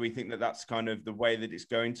things. Do we think that that's kind of the way that it's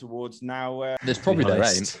going towards now? There's probably their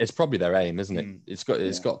aim. It's probably their aim, isn't it? It's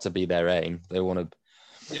got to be their aim. They want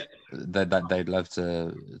to. They'd love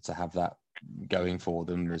to have that going for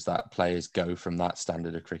them, is that players go from that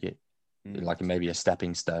standard of cricket, like maybe a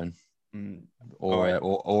stepping stone,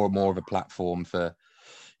 or more of a platform for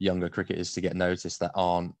younger cricketers to get noticed that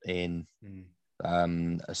aren't in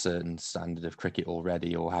a certain standard of cricket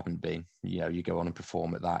already or haven't been. You know, you go on and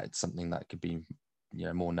perform at that. It's something that could be, you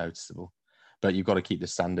know, more noticeable. But you've got to keep the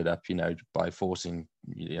standard up, you know, by forcing.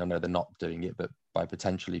 I know they're not doing it, but by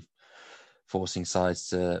potentially forcing sides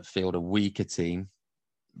to field a weaker team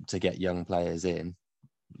to get young players in,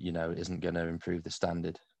 you know, isn't going to improve the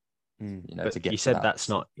standard. You know, but to get. You said that's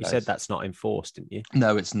not. You said that's not enforced, didn't you?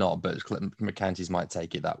 No, it's not. But counties might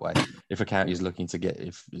take it that way. If a county is looking to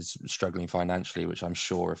if is struggling financially, which I'm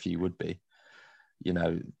sure a few would be, you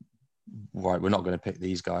know, right, we're not going to pick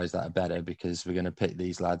these guys that are better because we're going to pick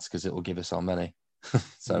these lads because it will give us our money.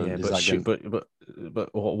 So, yeah, but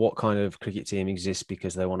what kind of cricket team exists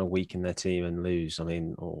because they want to weaken their team and lose? I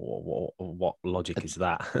mean, what logic is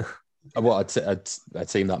that? What a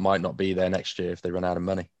team that might not be there next year if they run out of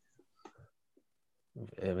money.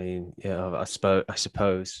 I mean, yeah, I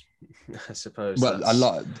suppose. Well, a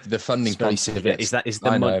lot the funding very severe. Is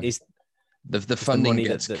the funding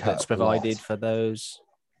that's provided for those?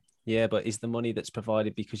 Yeah, but is the money that's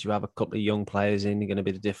provided because you have a couple of young players in going to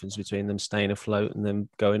be the difference between them staying afloat and them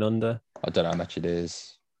going under? I don't know how much it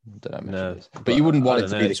is. But you wouldn't want it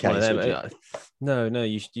to be the case. No,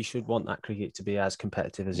 you should want that cricket to be as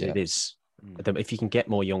competitive as it is. If you can get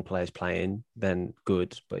more young players playing, then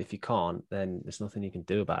good. But if you can't, then there's nothing you can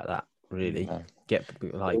do about that. Really,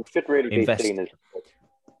 it should really be seen as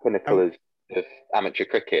pinnacle of amateur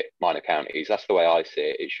cricket, minor counties. That's the way I see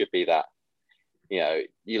it. It should be that. You know,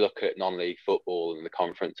 you look at non-league football and the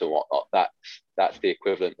conference and whatnot. That's the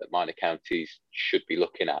equivalent that minor counties should be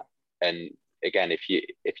looking at. And again, if you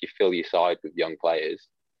fill your side with young players,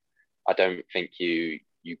 I don't think you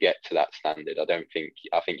get to that standard. I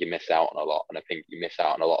think you miss out on a lot, and I think you miss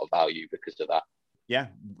out on a lot of value because of that. Yeah,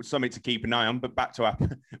 something to keep an eye on. But back to our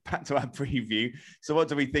preview. So, what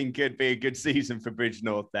do we think could be a good season for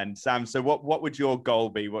Bridgnorth then, Sam? So, what would your goal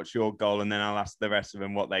be? What's your goal? And then I'll ask the rest of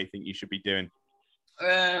them what they think you should be doing.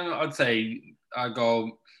 I'd say our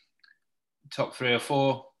goal top 3 or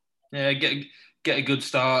 4. Yeah, get a good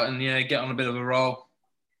start and get on a bit of a roll.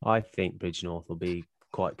 I think Bridgnorth will be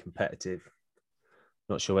quite competitive.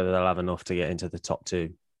 Not sure whether they'll have enough to get into the top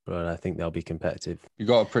 2, but I think they'll be competitive. You've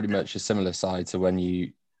got pretty much a similar side to when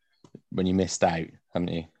you missed out,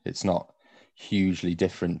 haven't you? It's not hugely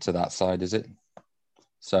different to that side, is it?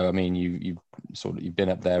 So I mean, you've been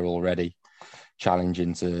up there already,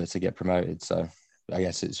 challenging to get promoted. So I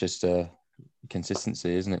guess it's just a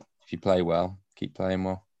consistency, isn't it? If you play well, keep playing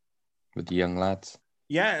well with the young lads.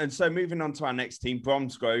 Yeah, and so moving on to our next team,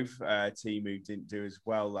 Bromsgrove, team who didn't do as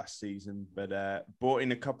well last season, but brought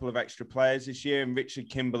in a couple of extra players this year, and Richard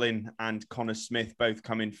Kimberlin and Connor Smith both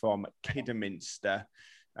coming from Kidderminster.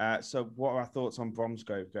 So what are our thoughts on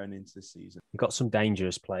Bromsgrove going into the season? They've got some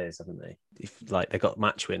dangerous players, haven't they? They've got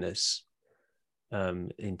match winners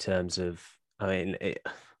in terms of, I mean, it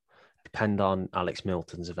depend on Alex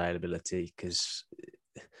Milton's availability, because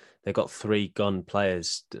they've got 3 gun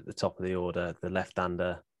players at the top of the order. The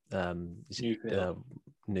left-hander,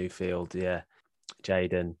 Newfield, yeah.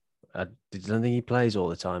 Jaden. I don't think he plays all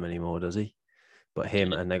the time anymore, does he? But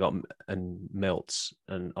him, and they got Milts,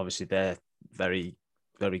 and obviously they're very,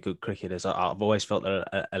 very good cricketers. I've always felt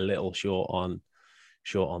they're a little short on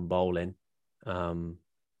bowling.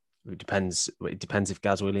 It depends if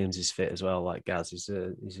Gaz Williams is fit as well. Like Gaz is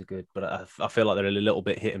a good, but I feel like they're a little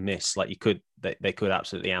bit hit and miss. Like they could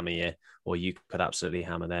absolutely hammer you, or you could absolutely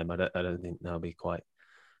hammer them. I don't think they'll be quite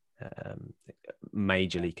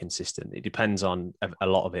majorly consistent. It depends on a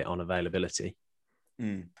lot of it on availability.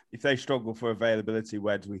 If they struggle for availability,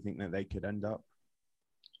 where do we think that they could end up?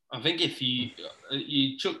 I think if you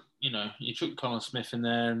chuck Connor Smith in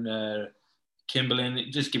there and Kimberlin,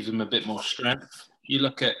 it just gives them a bit more strength. You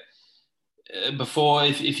look at before,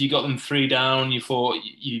 if you got them 3 down, you thought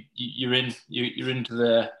you're into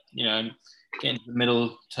the get into the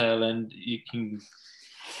middle tail end. You can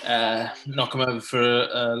knock them over for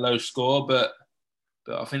a low score, but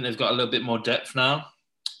I think they've got a little bit more depth now.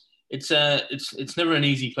 It's never an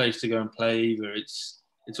easy place to go and play either. It's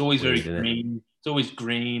always very green. It's always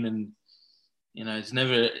green, and it's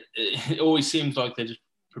never. It always seems like they're just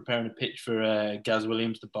preparing a pitch for Gaz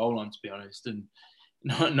Williams to bowl on, to be honest, and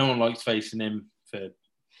no one likes facing him for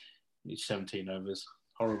 17 overs.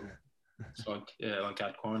 Horrible. It's like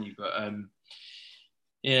Adquani, but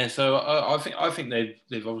so I think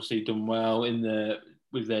they've obviously done well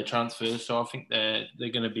with their transfers. So I think they're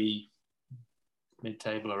going to be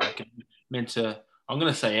mid-table, I reckon. I'm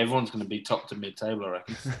going to say everyone's going to be top to mid-table, I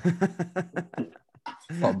reckon.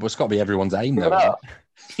 Well, it's got to be everyone's aim, though.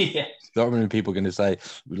 Yeah. Not many people are going to say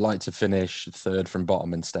we'd like to finish 3rd from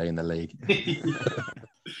bottom and stay in the league.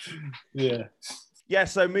 Yeah.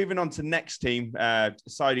 So moving on to next team, a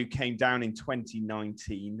side who came down in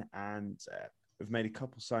 2019 and have made a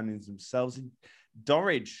couple signings themselves in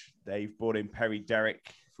Dorridge. They've brought in Perry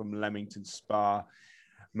Derrick from Leamington Spa,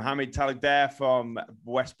 Mohamed Talagdair from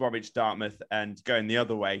West Bromwich Dartmouth, and going the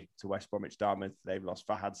other way to West Bromwich Dartmouth, they've lost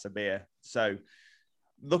Fahad Sabir. So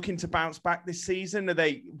looking to bounce back this season,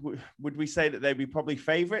 would we say that they'd be probably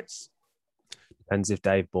favourites? Depends if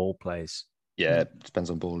Dave Ball plays. Yeah, it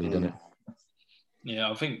depends on Ball, doesn't it?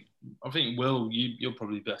 Yeah, I think Will, you're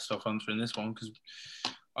probably best off answering this one, because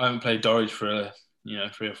I haven't played Dorridge for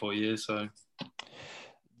 3 or 4 years. So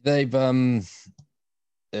they've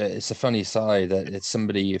it's a funny side that it's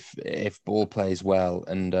somebody if Ball plays well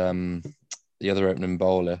and the other opening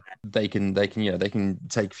bowler, they can take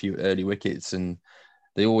a few early wickets, and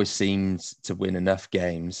they always seem to win enough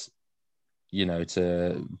games,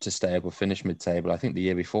 to stay up or finish mid-table. I think the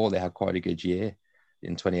year before they had quite a good year.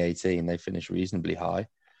 In 2018, they finished reasonably high.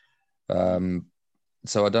 So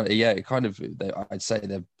I'd say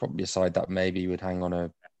they're probably a side that maybe would hang on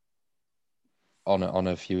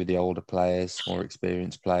a few of the older players, more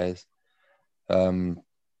experienced players. But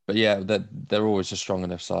yeah, they're always a strong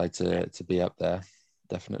enough side to be up there,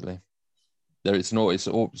 definitely. It's an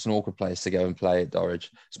awkward place to go and play at Dorridge,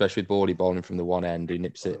 especially with Bawley bowling from the one end who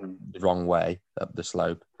nips it the wrong way up the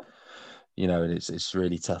slope. And it's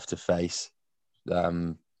really tough to face.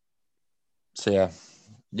 On their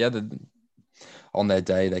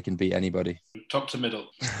day they can beat anybody. Top to middle.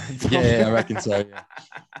 Yeah, I reckon so. Yeah.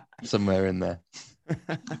 Somewhere in there.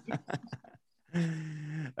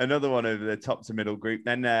 Another one of the top to middle group.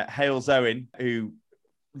 Then Hales Owen, who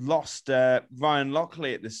lost Ryan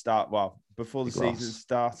Lockley at the start. Well, before the season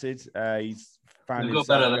started, he's found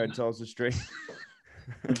himself going towards the street.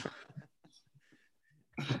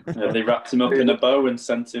 They wrapped him up in a bow and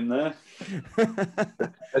sent him there.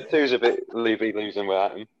 The two's a bit losing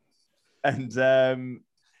without him. And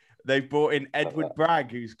they've brought in Edward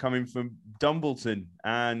Bragg, who's coming from Dumbleton.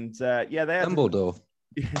 And they had Dumbledore.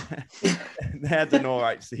 They had an all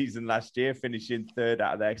right season last year, finishing 3rd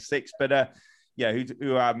out of their 6. But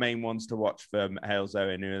who are our main ones to watch from Hales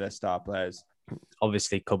Owen? Who are their star players?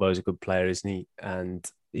 Obviously, Cubbo's a good player, isn't he? And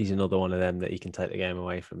he's another one of them that he can take the game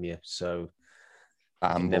away from you. So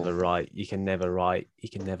you can never write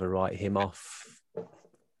him off.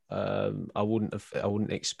 I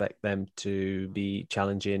wouldn't expect them to be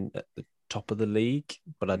challenging at the top of the league,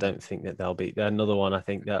 but I don't think that they're another one. I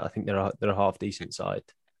think they're a half decent side.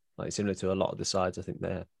 Like similar to a lot of the sides, I think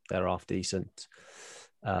they're half decent.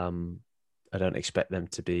 I don't expect them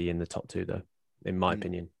to be in the top 2 though, in my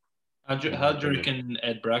opinion. How do you reckon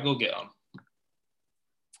Ed Bragg will get on?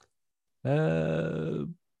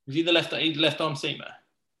 Is he the left arm seamer?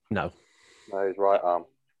 No, his right arm.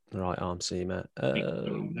 Right arm seamer.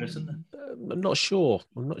 I'm not sure.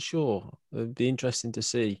 It'd be interesting to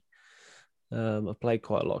see. I've played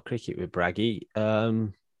quite a lot of cricket with Braggy.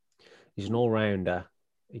 He's an all-rounder.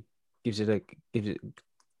 He gives it a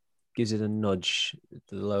nudge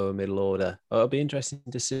to the lower middle order. It'll be interesting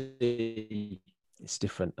to see. It's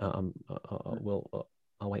different. I'll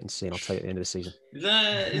wait and see, and I'll tell you at the end of the season.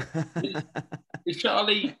 Is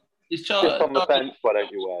Charlie on the bench? Why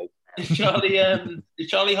don't you, Wes? Is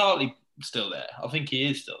Charlie Hartley still there? I think he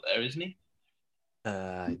is still there, isn't he?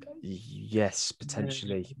 Yes,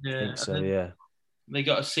 potentially. I think so. Yeah. They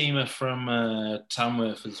got a seamer from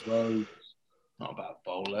Tamworth as well. Not a bad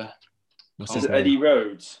bowler. What's his name? Eddie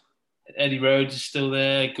Rhodes. Eddie Rhodes is still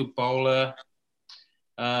there. Good bowler.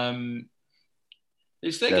 They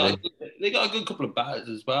got a good couple of batters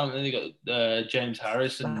as well. And then they got James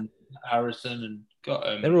Harrison and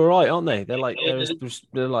got. They're all right, aren't they? They're like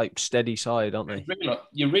they're like steady side, aren't they?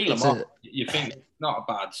 You reel them off. You think not a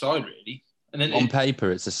bad side, really. And then on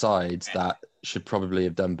paper, it's a side that should probably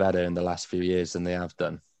have done better in the last few years than they have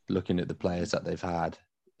done. Looking at the players that they've had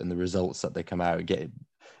and the results that they come out and get,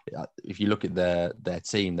 if you look at their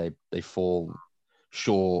team, they fall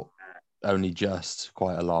short only just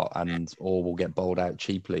quite a lot, and or will get bowled out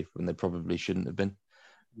cheaply when they probably shouldn't have been.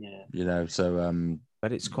 Yeah, you know. So,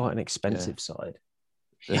 but it's quite an expensive side.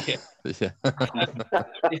 Yeah.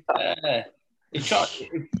 If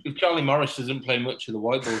Charlie Morris doesn't play much of the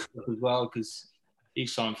white ball stuff as well, because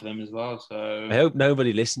he's signed for them as well. So I hope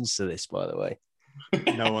nobody listens to this, by the way.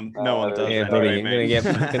 No one does. Yeah, buddy, gonna get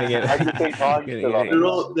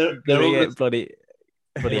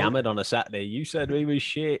bloody hammered on a Saturday. You said we was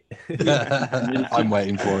shit. I'm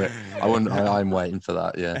waiting for it. I'm waiting for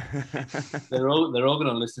that. Yeah. They're all going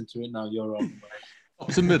to listen to it now. You're on.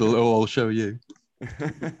 Up the middle. Oh, I'll show you. Stick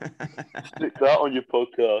that on your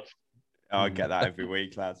podcast. I get that every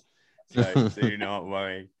week, lads. So do not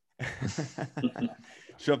worry.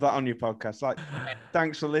 Shove that on your podcast. Like,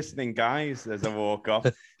 thanks for listening, guys. There's a walk off.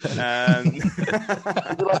 Would you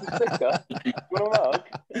like a sticker? You want a mug?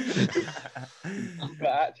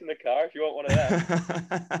 Got hats in the car if you want one of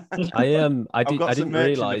them. I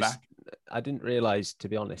didn't realise, to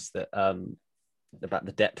be honest, that about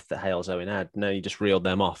the depth that Halesowen had. No, you just reeled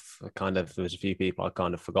them off. There was a few people I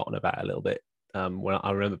kind of forgotten about a little bit. When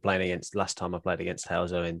I remember last time I played against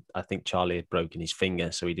Halesowen, I think Charlie had broken his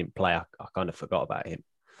finger, so he didn't play. I kind of forgot about him.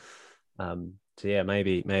 So yeah,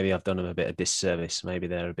 maybe I've done them a bit of disservice. Maybe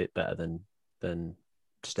they're a bit better than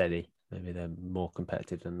steady. Maybe they're more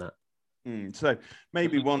competitive than that. So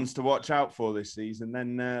maybe ones to watch out for this season.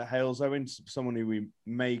 Then Halesowen, someone who we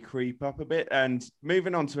may creep up a bit. And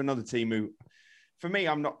moving on to another team who, for me,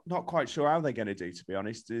 I'm not quite sure how they're going to do, to be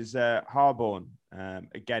honest, is Harborne.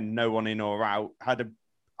 Again, no one in or out. Had a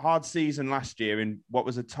hard season last year in what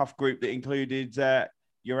was a tough group that included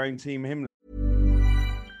your own team, Himley.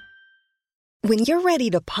 When you're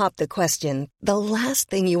ready to pop the question, the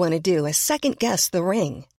last thing you want to do is second-guess the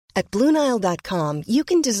ring. At BlueNile.com, you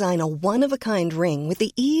can design a one-of-a-kind ring with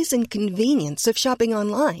the ease and convenience of shopping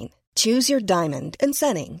online. Choose your diamond and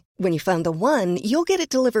setting. When you find the one, you'll get it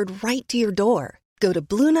delivered right to your door. Go to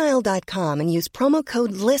BlueNile.com and use promo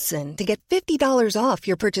code LISTEN to get $50 off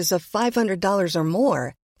your purchase of $500 or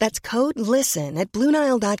more. That's code LISTEN at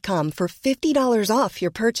BlueNile.com for $50 off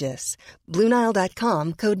your purchase.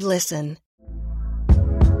 BlueNile.com, code LISTEN.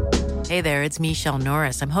 Hey there, it's Michelle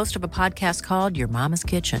Norris. I'm host of a podcast called Your Mama's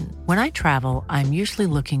Kitchen. When I travel, I'm usually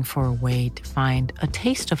looking for a way to find a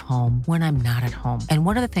taste of home when I'm not at home. And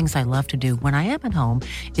one of the things I love to do when I am at home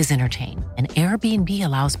is entertain. And Airbnb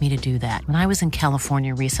allows me to do that. When I was in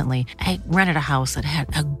California recently, I rented a house that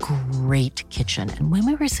had a great kitchen. And when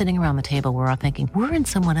we were sitting around the table, we're all thinking, we're in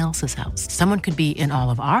someone else's house. Someone could be in all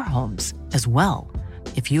of our homes as well.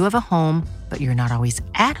 If you have a home, but you're not always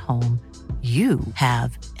at home, you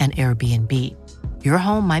have an Airbnb. Your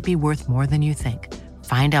home might be worth more than you think.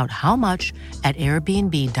 Find out how much at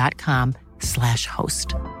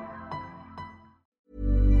airbnb.com/host.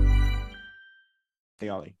 Hey,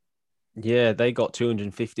 Ollie. Yeah, they got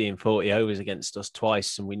 250 and 40 overs against us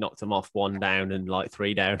twice, and we knocked them off 1 down and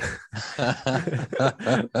 3 down.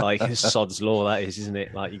 Like sod's law, that is, isn't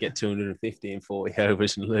it? Like you get 250 and 40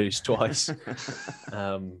 overs and lose twice.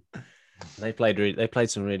 They played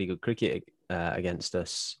some really good cricket against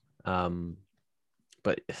us,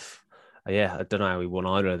 but yeah, I don't know how we won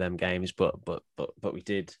either of them games, but we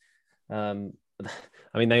did.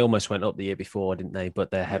 I mean, they almost went up the year before, didn't they?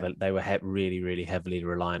 But they were really, really heavily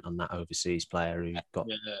reliant on that overseas player who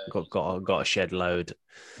got a shed load.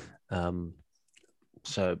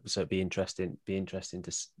 So it'd be interesting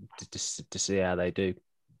to see how they do.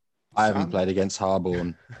 I haven't played against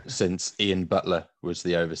Harborne since Ian Butler was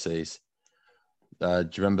the overseas. Do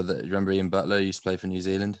you remember Ian Butler used to play for New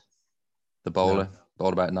Zealand? The bowler,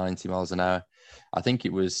 bowled about 90 miles an hour. I think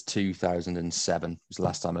it was 2007 was the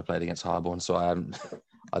last time I played against Harborne, so I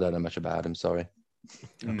don't know much about him, sorry.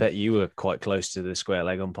 I bet you were quite close to the square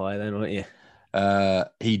leg umpire then, weren't you?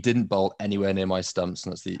 He didn't bowl anywhere near my stumps,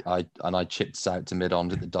 and I chipped out to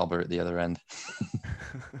mid-on at the dobber at the other end.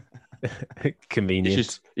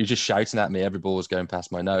 Convenient. He was just shouting at me. Every ball was going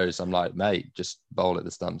past my nose. I'm like, mate, just bowl at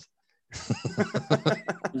the stumps.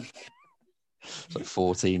 It's like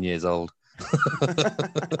 14 years old.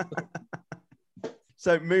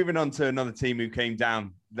 So moving on to another team who came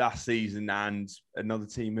down last season and another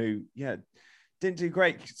team who, didn't do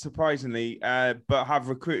great, surprisingly, but have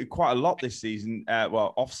recruited quite a lot this season.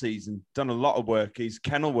 Off season, done a lot of work. Is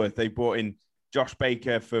Kenilworth. They brought in Josh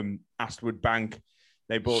Baker from Astwood Bank.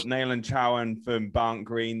 They brought Nayland Chowan from Barnt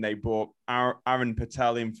Green. They brought Aaron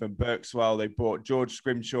Patel in from Berkswell. They brought George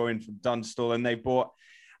Scrimshaw in from Dunstall. And they brought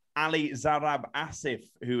Ali Zarab Asif,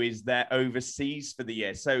 who is their overseas for the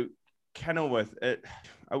year. So Kenilworth, it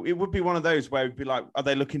would be one of those where it'd be like, are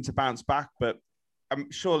they looking to bounce back? But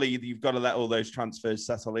surely you've got to let all those transfers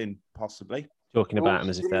settle in, possibly. Talking about them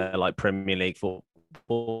as if they're like Premier League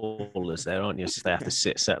footballers there, aren't you? So they have to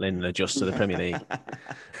settle in and adjust to the Premier League.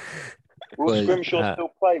 Will Scrimshaw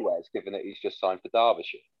still play Wes, given that he's just signed for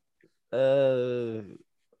Derbyshire?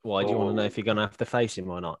 Why do you want to know if you're going to have to face him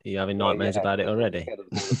or not? Are you having nightmares about it already?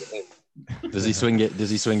 Does he swing it? Does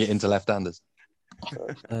he swing it into left-handers?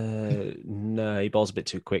 No, he bowls a bit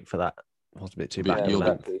too quick for that. Bowls a bit too back.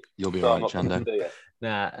 You'll be right, Chando.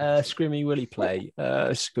 Scrimmy, will he play?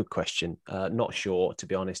 It's a good question. Not sure, to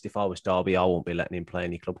be honest. If I was Derby, I won't be letting him play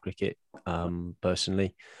any club cricket,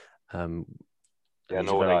 personally.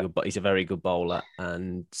 He's a very good bowler,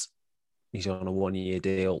 and he's on a 1-year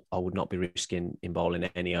deal. I would not be risking him bowling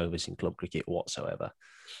any overs in club cricket whatsoever.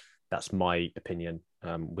 That's my opinion.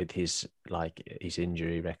 With his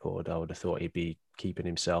injury record, I would have thought he'd be keeping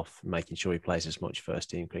himself, making sure he plays as much first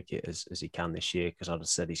team cricket as he can this year, because I'd have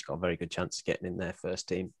said he's got a very good chance of getting in their first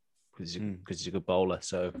team because he's a good bowler.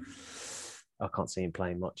 So I can't see him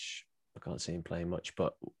playing much.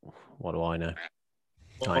 But what do I know?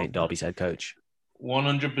 I ain't Derby's head coach.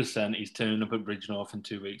 100% he's turning up at Bridgnorth in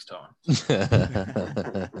 2 weeks' time.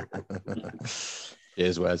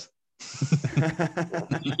 Here's Wes.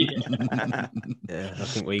 Yeah, I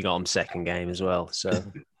think we got him second game as well. So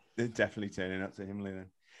they're definitely turning up to Himley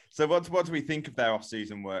then. So what do we think of their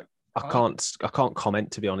off-season work? I can't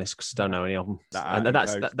comment, to be honest, because I don't know any of them.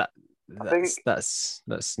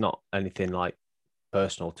 That's not anything like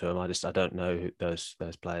personal to him. I don't know who those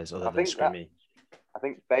players other than Scrimmy. I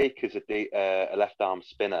think Baker's a left arm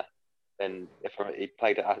spinner, and if he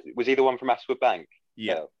played was he the one from Astwood Bank?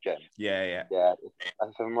 Yeah. Yeah.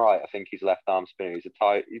 If I'm right, I think he's a left arm spinner. He's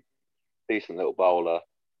a decent little bowler.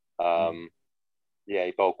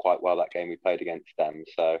 He bowled quite well that game we played against them,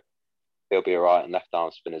 so he'll be all right. And left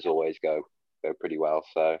arm spinners always go pretty well.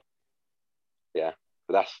 So yeah,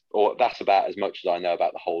 but that's about as much as I know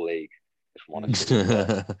about the whole league, if I'm honest.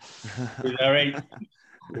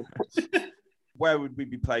 Where would we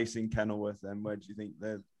be placing Kenilworth then? Where do you think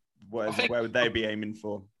where would they be aiming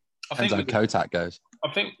for? Depends how Kotak goes.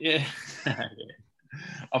 I think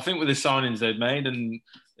I think with the signings they've made, and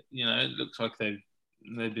it looks like they've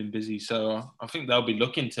been busy, so I think they'll be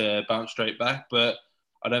looking to bounce straight back. But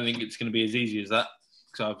I don't think it's going to be as easy as that.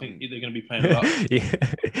 So I think they're going to be playing a lot.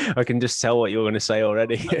 Yeah, I can just tell what you're going to say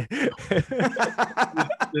already. There's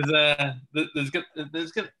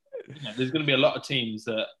going to be a lot of teams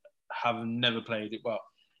that have never played it. Well,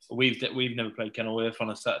 we've never played Kenilworth on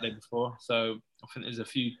a Saturday before, so I think there's a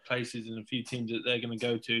few places and a few teams that they're going to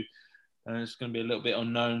go to, and it's going to be a little bit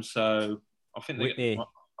unknown. So I think they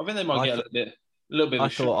might get a little bit. I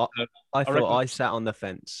thought I sat on the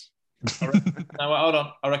fence. No, hold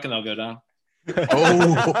on. I reckon they'll go down. You're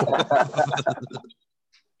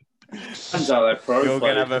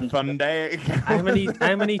going to have a fun day. How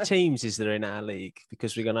many teams is there in our league?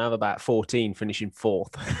 Because we're going to have about 14 finishing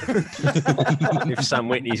fourth. If Sam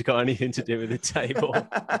Whitney's got anything to do with the table.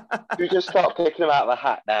 You just start picking them out of the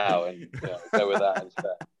hat now and go with that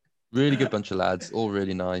instead. Really good bunch of lads, all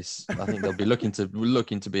really nice. I think they'll be looking to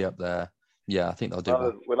be up there. Yeah, I think they'll do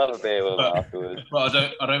well. We'll have a beer with them afterwards. Well,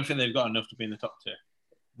 I don't think they've got enough to be in the top two.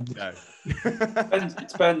 No. It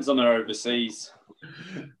depends on her overseas.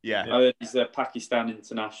 Yeah. He's a Pakistan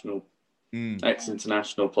international,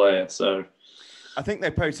 ex-international player. So I think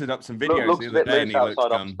they posted up some videos the other day and he looked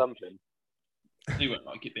gun. He won't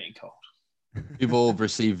like it being cold. We've all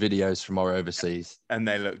received videos from our overseas. And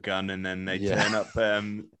they look gun and then they turn up.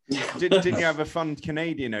 Didn't you have a fun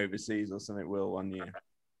Canadian overseas or something, Will, one year?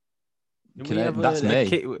 That's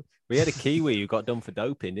me. We had a Kiwi who got done for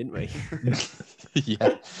doping, didn't we?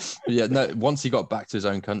 Yeah. No. Once he got back to his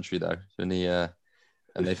own country, though, and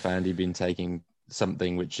they found he'd been taking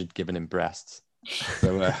something which had given him breasts.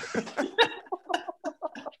 So,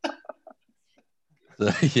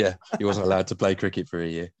 he wasn't allowed to play cricket for a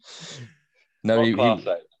year. No,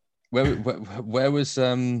 where was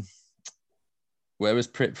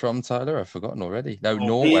Pritt from, Tyler? I've forgotten already. No,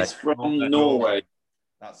 Norway. He's from Norway.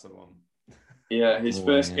 That's the one. Yeah, his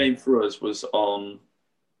first game for us was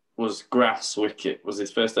grass wicket. Was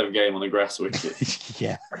his first ever game on a grass wicket.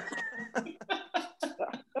 Yeah.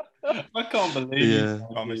 I can't believe it.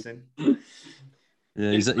 Promising.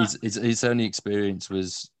 Yeah, his only experience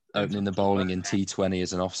was opening the bowling in T20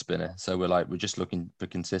 as an off spinner. So we're just looking for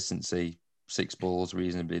consistency. 6 balls,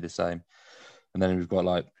 reasonably the same. And then we've got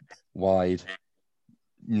like wide,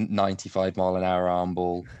 95-mile-an-hour arm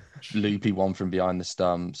ball, loopy one from behind the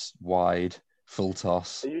stumps, wide, full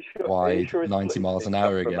toss, wide, 90 miles an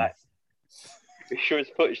hour again. Are you sure his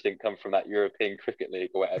footage didn't come from that European Cricket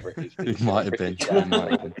League or whatever it is? It might have been.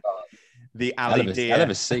 The Ali Deer. Hell of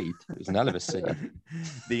a seed. It was an hell of a seed.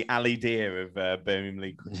 The Ali Deer of Birmingham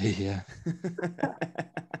League. Yeah.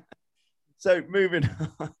 So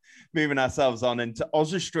moving ourselves on into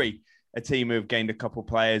Oswestry, a team who have gained a couple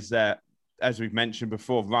players, as we've mentioned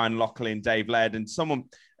before, Ryan Lockley and Dave Laird, and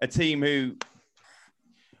a team who,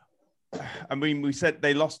 I mean, we said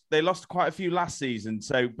they lost quite a few last season.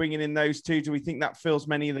 So bringing in those two, do we think that fills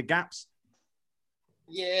many of the gaps?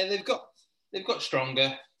 Yeah, they've got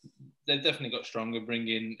stronger. They've definitely got stronger.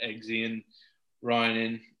 Bringing Eggsy and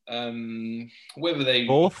Ryan in. Whether they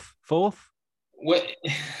fourth.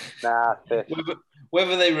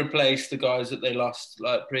 Whether they replace the guys that they lost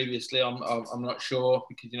like previously, I'm not sure,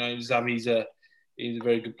 because Zavi's he's a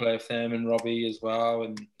very good player for them, and Robbie as well,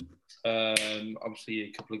 and obviously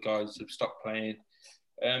a couple of guys have stopped playing.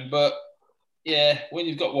 But yeah, when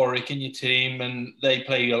you've got Warwick in your team and they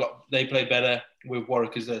play better with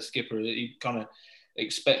Warwick as their skipper, he kind of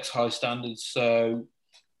expects high standards. So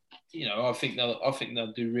I think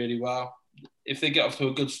they'll do really well. If they get off to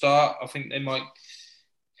a good start, I think they might,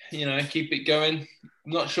 keep it going.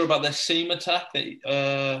 I'm not sure about their seam attack. They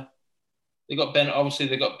got Ben. Obviously,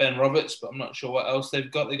 they got Ben Roberts, but I'm not sure what else they've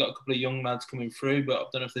got. They got a couple of young lads coming through, but I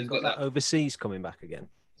don't know if they've got that overseas coming back again.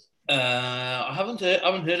 I haven't heard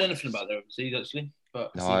anything about their overseas actually.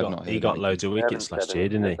 But no, he got loads of wickets last year,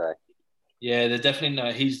 didn't he? Yeah, they're definitely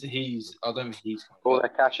no. He's. I don't think he's. All their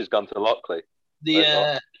cash has gone to Lockley.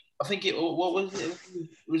 I think it. What was it?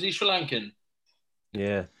 Was he Sri Lankan?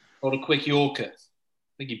 Yeah. Or the quick Yorker.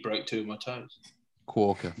 I think he broke 2 of my toes.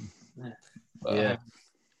 Quarker. Yeah. But,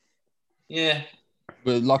 yeah.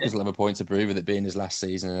 Well, Lockers will have a point to prove with it being his last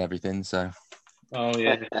season and everything. So. Oh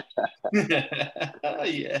yeah.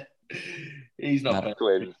 Yeah. He's not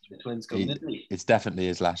twins. Twins coming, isn't he? It's definitely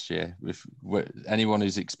his last year. If anyone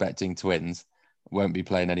who's expecting twins won't be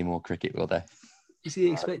playing any more cricket, will they? Is he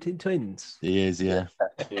expecting twins? He is, yeah.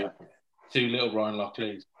 2 little Ryan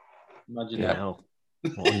Lockleys. Imagine that. Hell.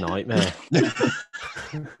 What a nightmare.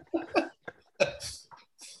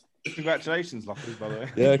 Congratulations, Lockers, by the way.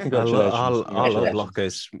 Yeah, congratulations. I love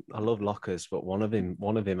Lockers. I love Lockers, but one of him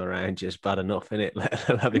around just bad enough, innit?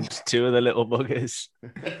 Having 2 of the little buggers.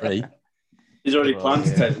 Right. He's already planned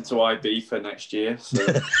to take them to IB for next year. So,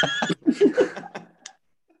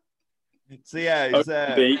 yeah,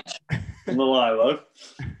 it's beach on the Lilo.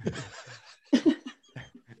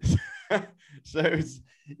 So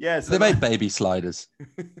they made baby sliders.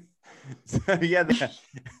 They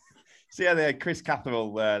had Chris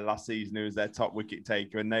Catherall last season, who was their top wicket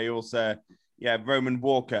taker, and they also Roman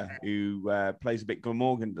Walker, who plays a bit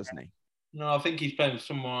Glamorgan, doesn't he? No, I think he's playing with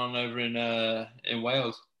someone over in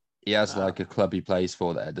Wales. He has like a club he plays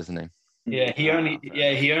for there, doesn't he? Yeah, he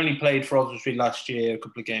only played for Oswestry last year, a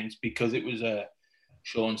couple of games, because it was a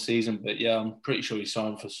short season. But yeah, I'm pretty sure he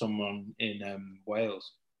signed for someone in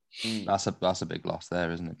Wales. That's a big loss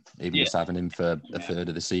there, isn't it? Even just having him for a third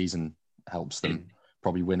of the season helps them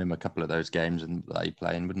probably win him a couple of those games and they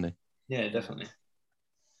playing, wouldn't he? Yeah, definitely.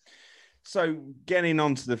 So getting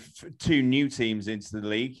on to the 2 new teams into the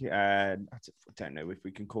league, I don't know if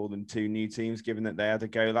we can call them 2 new teams, given that they had a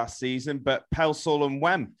go last season, but Pelsall and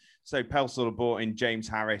Wem So Pelsall bought in James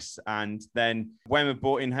Harris, and then Wem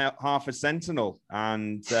bought in half a Sentinel,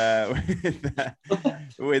 and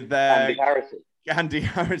with Andy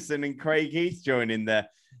Harrison and Craig Heath joining the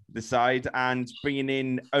side, and bringing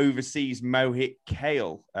in overseas Mohit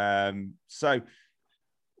Kale. So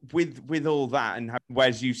with all that, and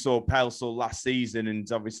Wes, you saw Pelsall last season, and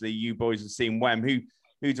obviously you boys have seen Wem.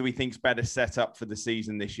 Who do we think's better set up for the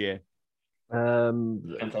season this year?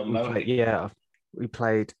 We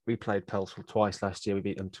played Pelsall twice last year. We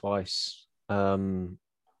beat them twice. I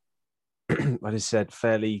just said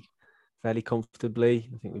fairly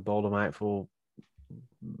comfortably. I think we bowled them out for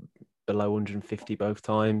below 150 both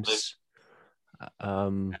times.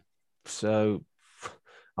 So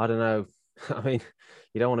I don't know. I mean,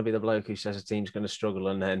 you don't want to be the bloke who says a team's going to struggle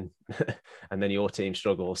and then your team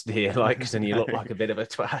struggles, do you? Like, because then you look like a bit of a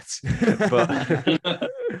twat.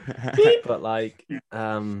 But like,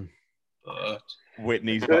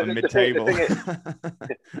 Whitney's got a mid-table.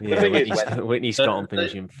 Whitney's got on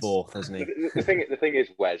finishing fourth, hasn't he? The thing is,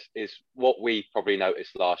 Wes, is what we probably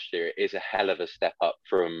noticed last year is a hell of a step up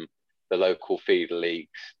from the local feeder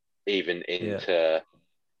leagues, even into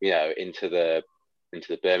the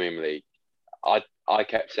Birmingham League. I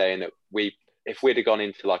kept saying that if we'd have gone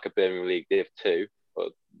into like a Birmingham League Div 2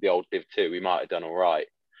 or the old Div 2, we might have done all right.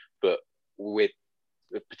 But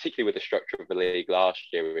particularly with the structure of the league last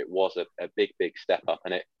year, it was a big step up,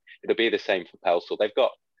 and it'll be the same for Pelsall. They've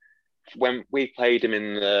got, when we played him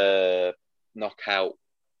in the knockout,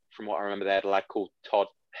 from what I remember, they had a lad called Todd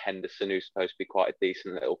Henderson who's supposed to be quite a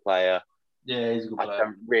decent little player. Yeah, he's a good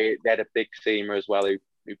player. They had a big seamer as well who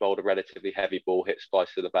bowled a relatively heavy ball, hit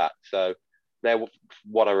splice to the bat. So they're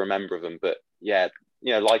what I remember of them. But yeah,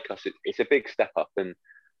 like us, it's a big step up, and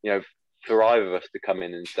for either of us to come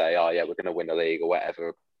in and say, "Oh yeah, we're going to win the league" or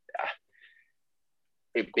whatever,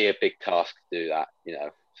 it'd be a big task to do that.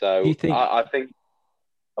 So I think.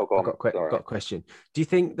 Oh, go on. I've got a question. Do you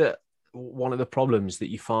think that one of the problems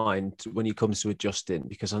that you find when it comes to adjusting,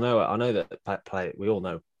 because I know that we all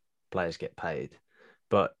know players get paid,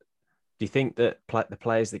 but do you think that the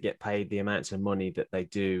players that get paid the amounts of money that they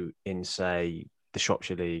do in, say, the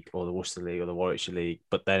Shropshire League or the Worcester League or the Warwickshire League,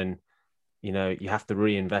 but then you have to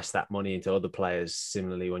reinvest that money into other players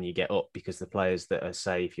similarly when you get up, because the players that are,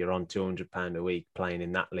 say, if you're on £200 a week playing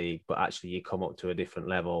in that league, but actually you come up to a different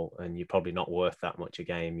level and you're probably not worth that much a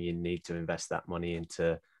game, you need to invest that money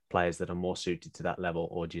into players that are more suited to that level?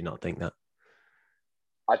 Or do you not think that?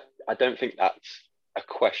 I don't think that's a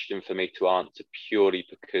question for me to answer, purely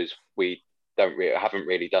because we haven't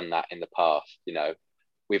really done that in the past.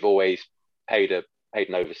 We've always paid an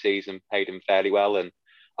overseas and paid him fairly well, and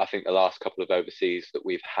I think the last couple of overseas that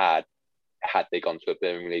we've had they gone to a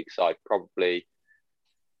Birmingham League side, probably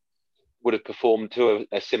would have performed to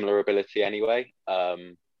a similar ability anyway.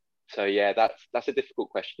 So yeah, that's a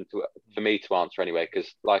difficult question for me to answer anyway, because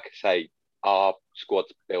like I say, our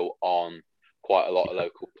squad's built on quite a lot of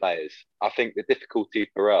local players. I think the difficulty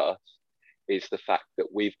for us is the fact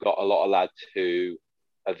that we've got a lot of lads who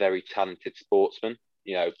are very talented sportsmen.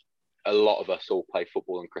 A lot of us all play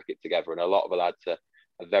football and cricket together, and a lot of the lads are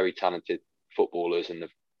very talented footballers and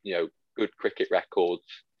good cricket records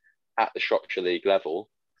at the Shropshire League level.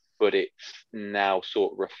 But it's now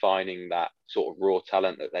sort of refining that sort of raw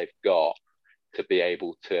talent that they've got to be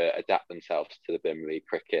able to adapt themselves to the Birmingham League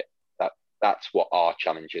cricket. That's what our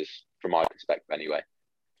challenge is, from my perspective anyway.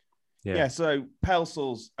 Yeah, so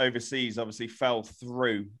Pelsall's overseas obviously fell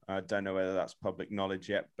through. I don't know whether that's public knowledge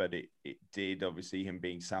yet, but it did. Obviously, him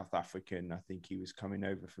being South African, I think he was coming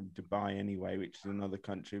over from Dubai anyway, which is another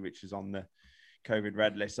country which is on the COVID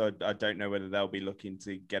red list. So I don't know whether they'll be looking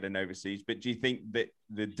to get an overseas. But do you think that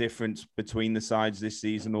the difference between the sides this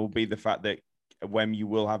season will be the fact that when you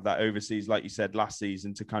will have that overseas, like you said last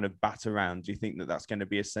season, to kind of bat around? Do you think that that's going to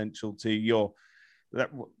be essential to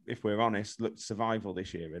if we're honest, survival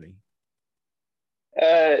this year, really?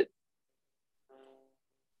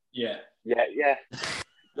 Yeah.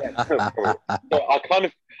 I kind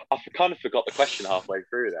of forgot the question halfway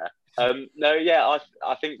through there.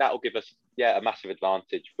 I think that will give us a massive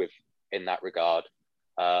advantage in that regard.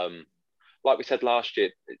 Like we said last year,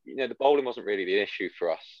 the bowling wasn't really the issue for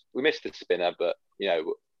us. We missed a spinner, but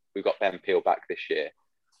we've got Ben Peel back this year.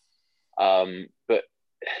 But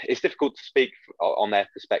it's difficult to speak on their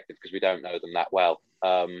perspective because we don't know them that well.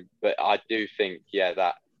 But I do think,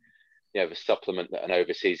 that the supplement that an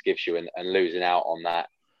overseas gives you and losing out on that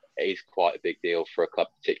is quite a big deal for a club,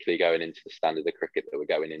 particularly going into the standard of cricket that we're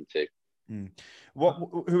going into.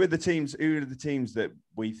 Who are the teams that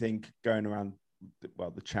we think going around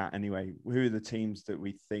the chat anyway. Who are the teams that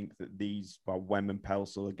we think that Wem and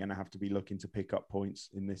Pelsall are going to have to be looking to pick up points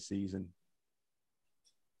in this season?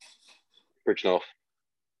 Bridgnorth.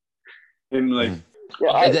 Himley.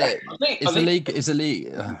 Yeah, Is the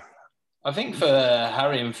league? I think for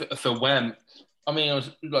Harry and for Wem, I mean, I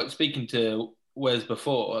was like speaking to Wes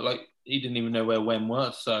before, like he didn't even know where Wem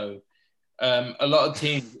was, so a lot of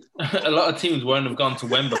teams won't have gone to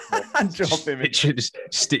Wem before. Drop him. It should just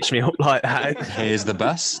stitch me up like that. Here's the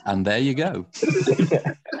bus, and there you go.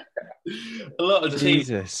 A lot of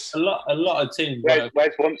teams. A lot of teams.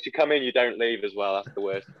 Wes, once you come in, you don't leave as well. That's the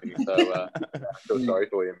worst thing. So I feel sorry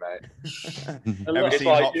for you, mate. Ever seen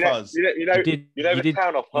Hot Fuzz?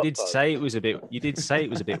 You did say it was a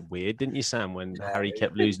bit weird, didn't you, Sam? When Harry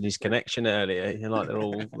kept losing his connection earlier, you're like they're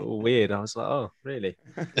all weird. I was like, oh, really?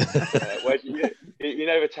 Wes, you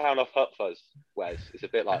know the town of Hot Fuzz, Wes. It's a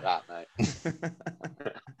bit like that, mate.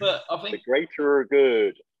 But I think the greater are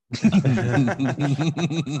good. I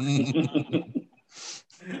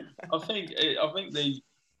think they,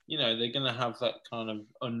 they're going to have that kind of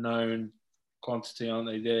unknown quantity, aren't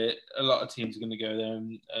they? A lot of teams are going to go there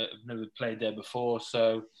and have never played there before,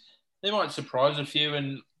 so they might surprise a few.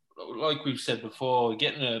 And like we've said before,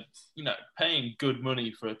 getting paying good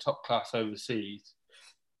money for a top class overseas,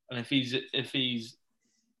 and if he's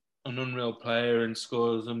an unreal player and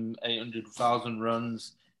scores them 800,000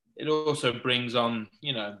 runs. It also brings on,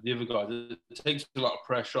 the other guys. It takes a lot of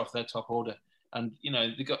pressure off their top order, and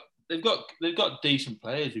they've got decent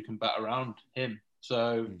players who can bat around him.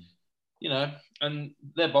 So, and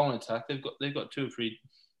their bowling attack, they've got 2 or 3,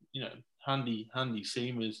 handy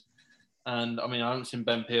seamers. And I mean, I haven't seen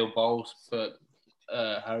Ben Peel bowls, but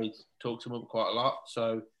Harry talks him up quite a lot.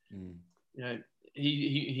 So,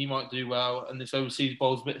 he might do well, and this overseas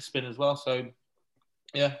bowls a bit of spin as well. So,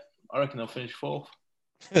 yeah, I reckon they'll finish 4th.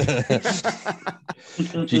 Do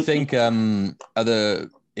you think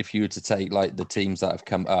if you were to take like the teams that have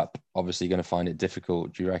come up, obviously going to find it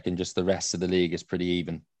difficult? Do you reckon just the rest of the league is pretty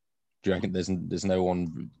even? Do you reckon there's no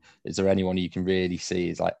one? Is there anyone you can really see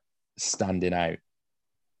is like standing out,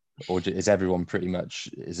 or is everyone pretty much?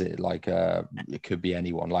 Is it like it could be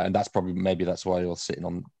anyone? Like, and that's why you're not sitting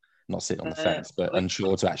on the fence, but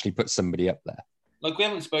unsure to actually put somebody up there. Like we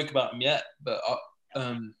haven't spoke about them yet, but.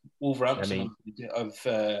 Wolverhampton have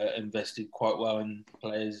invested quite well in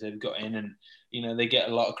players they've got in, and they get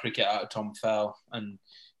a lot of cricket out of Tom Fell, and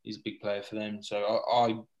he's a big player for them. So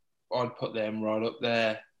I'd put them right up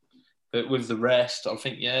there. But with the rest, I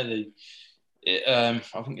think I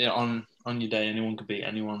think on your day anyone could beat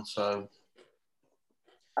anyone. So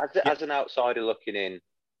as an outsider looking in,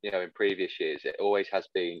 in previous years, it always has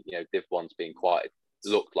been Div 1's been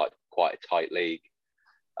looked like quite a tight league.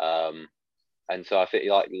 And so I think,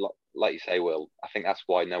 like you say, Will, I think that's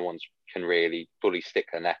why no one can really fully stick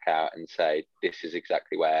their neck out and say this is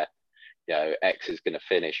exactly where X is going to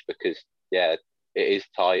finish, because it is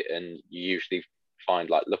tight, and you usually find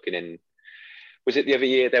looking in. Was it the other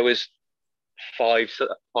year there was five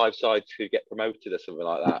sides who get promoted or something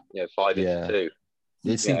like that? 5 into 2.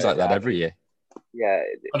 It seems like that every year. Yeah,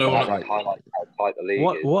 I don't want to highlight how tight the league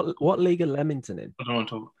is. What league are Leamington in? I don't want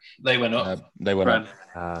to. They went up. They went up.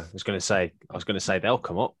 I was going to say they'll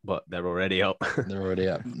come up, but they're already up. They're already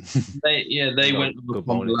up. They went up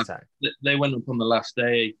on the last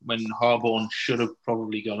day when Harborne should have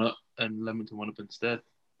probably gone up, and Leamington went up instead.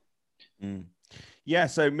 Mm. Yeah.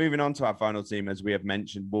 So moving on to our final team, as we have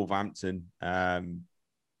mentioned, Wolverhampton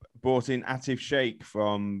brought in Atif Sheikh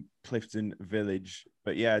from Clifton Village.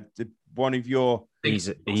 But yeah, one of your he's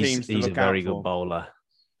a very good bowler.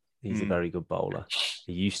 He's a very good bowler.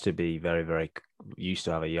 He used to be used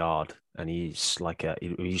to have a yard, and he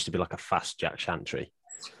used to be like a fast Jack Chantry,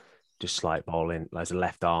 just like bowling as a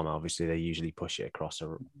left armer. Obviously, they usually push it across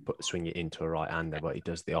or swing it into a right-hander, but he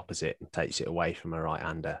does the opposite and takes it away from a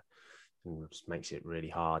right-hander, and just makes it really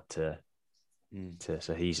hard to.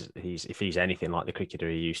 So he's if he's anything like the cricketer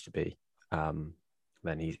he used to be, then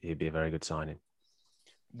he'd be a very good signing.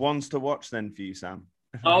 Ones to watch then for you, Sam.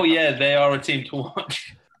 Oh yeah, they are a team to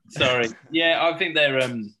watch. Sorry, yeah, I think they're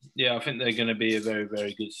going to be a very,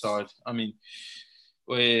 very good side. I mean,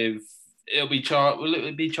 will it be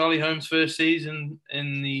Charlie Holmes' first season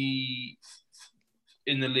in the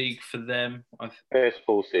league for them? First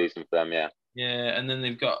full season for them, yeah. Yeah, and then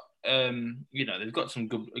they've got they've got some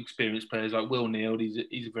good experienced players like Will Neal. He's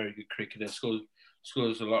a very good cricketer.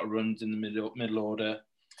 Scores a lot of runs in the middle order.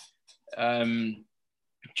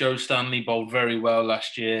 Joe Stanley bowled very well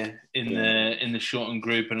last year in the shortened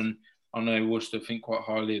group, and I know Worcester think quite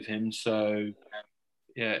highly of him. So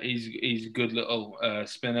yeah, he's a good little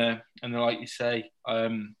spinner. And like you say,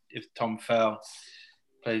 if Tom Fell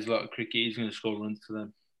plays a lot of cricket, he's going to score runs for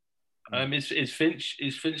them. Is Finch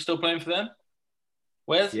still playing for them?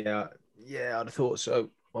 Where's? Yeah, I'd have thought so.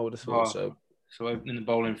 I would have thought so. So opening the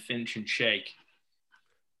bowling, Finch and Shake.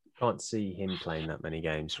 Can't see him playing that many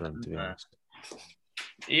games for him, to be honest.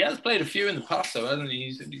 He has played a few in the past, though, hasn't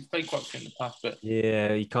he? He's played quite a few in the past, but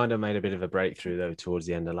yeah, he kind of made a bit of a breakthrough though towards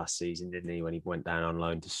the end of last season, didn't he? When he went down on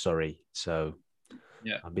loan to Surrey, so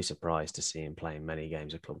yeah, I'd be surprised to see him playing many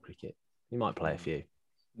games of club cricket. He might play a few.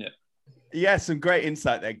 Yeah, some great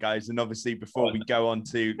insight there, guys. And obviously, before we go on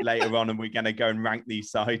to later on, and we're going to go and rank these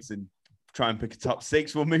sides and try and pick a top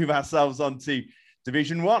 6, we'll move ourselves on to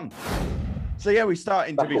Division 1. So, yeah, we start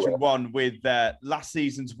in Division 1 with last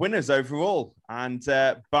season's winners overall. And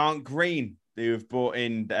Barnt Green, who have brought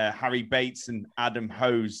in Harry Bates and Adam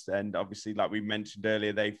Hose. And obviously, like we mentioned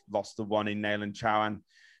earlier, they've lost the one in Nayland Chauhan,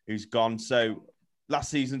 who's gone. So, last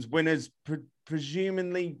season's winners,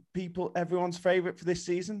 presumably everyone's favourite for this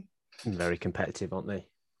season. Very competitive, aren't they?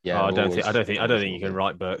 Yeah, I don't think you can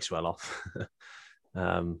write Berkswell off. I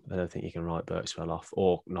don't think you can write Berkswell off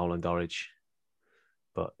or Nolan Dorridge.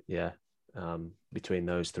 But yeah, between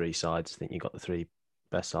those three sides, I think you've got the three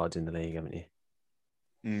best sides in the league, haven't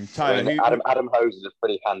you? Tyler, Adam Hose is a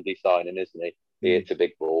pretty handy signing, isn't he? He hits a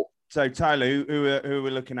big ball. So Tyler, who are we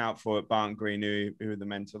looking out for at Barnt Green? Who are the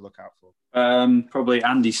men to look out for? Probably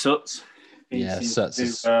Andy Sutts.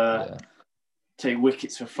 Sutts take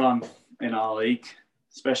wickets for fun in our league,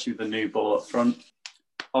 especially with the new ball up front.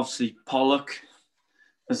 Obviously, Pollock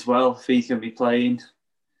as well, if he can be playing.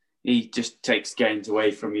 He just takes games away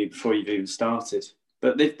from you before you've even started.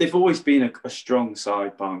 But they've always been a strong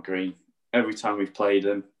side, Barnt Green. Every time we've played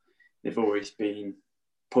them, they've always been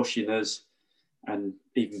pushing us and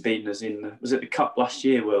even beating us in was it the Cup last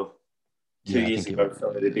year, Will? 2 years ago,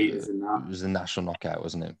 they beat us in that. It was a national knockout,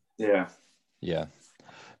 wasn't it? Yeah. Yeah.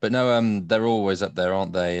 But no, they're always up there,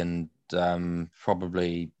 aren't they? And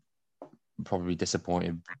probably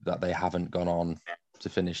disappointed that they haven't gone on to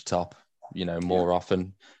finish top. More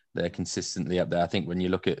often they're consistently up there. I think when we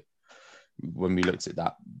looked at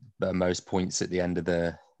that most points at the end of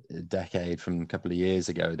the decade from a couple of years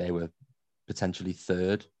ago, they were potentially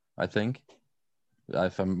third. I think,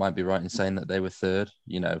 if I might be right in saying that they were third.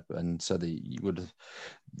 And so they would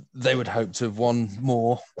hope to have won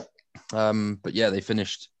more. But yeah, they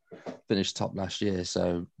finished top last year,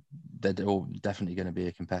 so they're all definitely going to be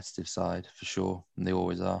a competitive side for sure, and they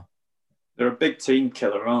always are. They're a big team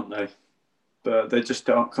killer, aren't they? But they just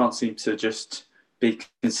can't seem to just be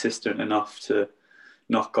consistent enough to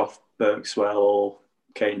knock off Berkswell or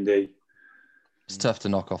K&D. It's tough to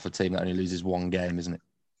knock off a team that only loses one game, isn't it?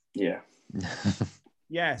 Yeah.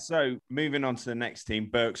 Yeah, so moving on to the next team,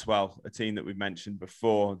 Berkswell, a team that we mentioned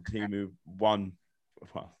before, a team who won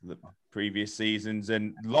the previous seasons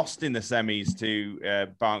and lost in the semis to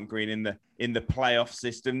Barnt Green in the playoff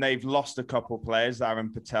system. They've lost a couple of players.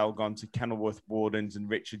 Aaron Patel gone to Kenilworth Wardens and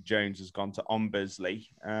Richard Jones has gone to Ombersley.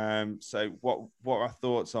 So what are our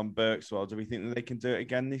thoughts on Berkswell? Do we think that they can do it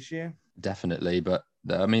again this year? Definitely, but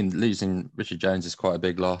I mean, losing Richard Jones is quite a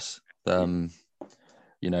big loss.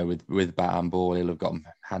 With bat and ball, he'll have got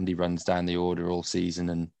handy runs down the order all season,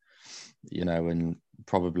 and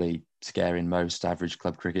probably scaring most average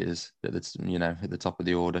club cricketers at the top of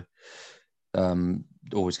the order.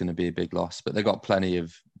 Always going to be a big loss, but they've got plenty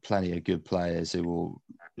of good players who'll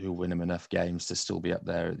win them enough games to still be up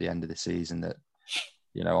there at the end of the season. That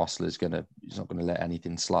Osler's he's not going to let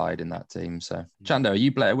anything slide in that team. So, Chando, are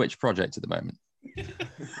you Blair Witch Project at the moment?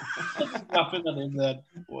 Nothing on him then.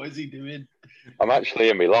 What is he doing? I'm actually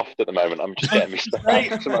in my loft at the moment. I'm just getting me stuff.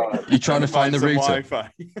 You're trying to find the router. Wi-Fi.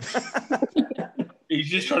 He's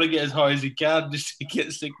just trying to get as high as he can just to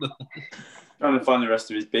get signal. Trying to find the rest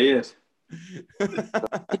of his beard.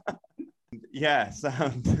 Yeah,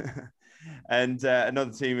 sound. And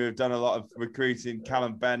another team who have done a lot of recruiting,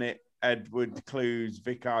 Callum Bennett, Edward Clues,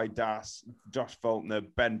 Vikai Das, Josh Faulkner,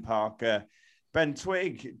 Ben Parker, Ben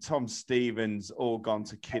Twigg, Tom Stevens, all gone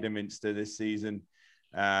to Kidderminster this season.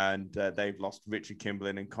 And they've lost Richard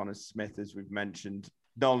Kimberlin and Connor Smith, as we've mentioned.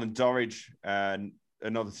 Nolan Dorridge,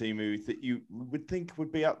 another team who you would think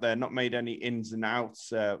would be up there, not made any ins and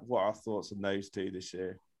outs. What are our thoughts on those two this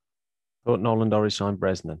year? I thought Nolan Dorridge signed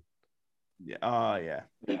Bresnan. Yeah. Oh, yeah.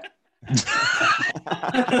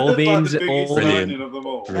 all the ins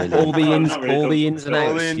and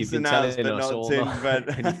outs you've been telling us all.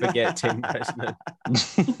 Can you forget Tim Bresnan?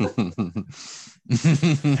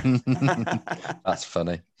 That's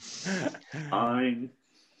funny.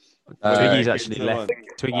 Twiggy's actually left.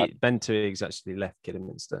 Ben Twiggy's actually left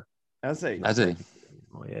Kidderminster. Has he? Has he?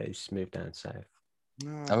 Oh yeah, he's moved down south.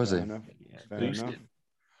 No, How was he? Fair enough.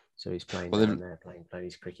 So he's playing down there, playing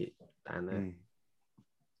his cricket down there.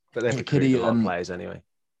 But they've Kitty, recruited a lot of players anyway.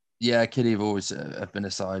 Yeah, Kitty have always have been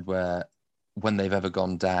a side where when they've ever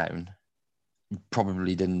gone down,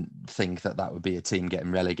 probably didn't think that would be a team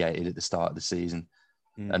getting relegated at the start of the season.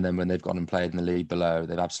 And then when they've gone and played in the league below,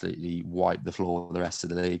 they've absolutely wiped the floor of the rest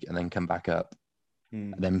of the league and then come back up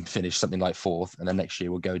and then finish something like 4th. And then next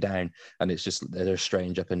year will go down. And it's just, they're a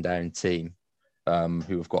strange up and down team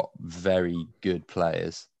who have got very good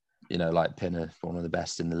players, like Pinner, one of the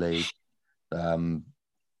best in the league.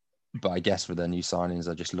 But I guess with their new signings,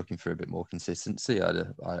 they're just looking for a bit more consistency.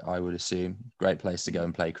 I would assume great place to go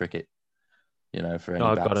and play cricket. For any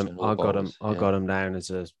I got them down as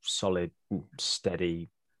a solid, steady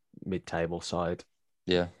mid-table side.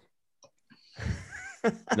 Yeah.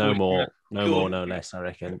 No more, no less. I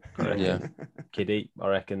reckon. Yeah. Kitty, I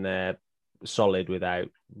reckon they're solid without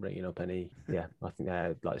bringing up any. Yeah, I think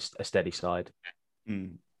they're like a steady side.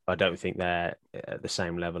 I don't think they're at the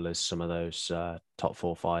same level as some of those top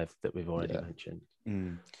 4 or 5 that we've already mentioned.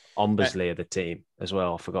 Ombersley are the team as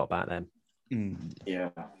well. I forgot about them.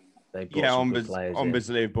 Yeah.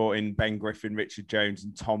 Ombersley have brought in Ben Griffin, Richard Jones,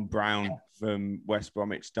 and Tom Brown from West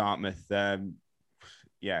Bromwich, Dartmouth. Another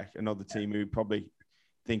team who probably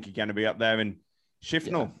think are going to be up there. And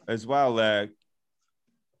Shifnal as well.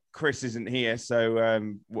 Chris isn't here, so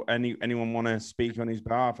anyone want to speak on his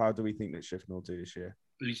behalf? How do we think that Shifnal will do this year?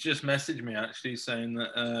 He's just messaged me actually saying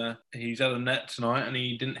that he's had a net tonight and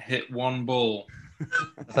he didn't hit one ball.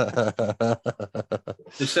 The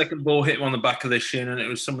second ball hit him on the back of the shin, and it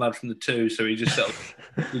was some lad from the 2, so he just settled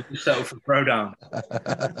for throw down.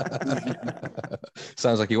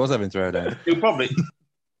 Sounds like he was having throw down. He'll probably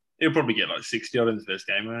get like 60 odd in the first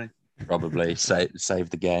game, right? Probably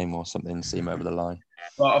save the game or something, see him over the line.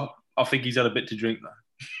 Well, I think he's had a bit to drink though.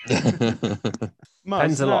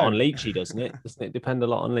 Depends a lot on Leachy, doesn't it? Doesn't it depend a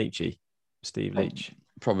lot on Leachy, Steve Leach?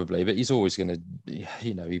 Probably, but he's always going to, you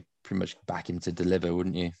pretty much back him to deliver,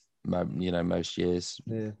 wouldn't you? Most years.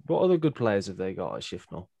 Yeah. What other good players have they got at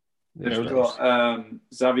Shifnal? We've got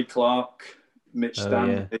Xavi Clark, Mitch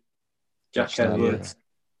Stanley, Jack Edwards,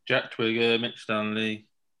 Jack Twigger, Mitch Stanley,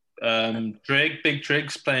 Big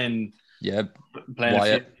Triggs playing. Yeah,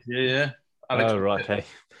 Wyatt. Yeah. Alex right, okay.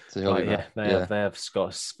 So they have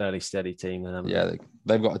got a fairly steady team. Then,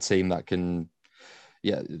 they've got a team that can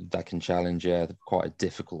challenge. Yeah, quite a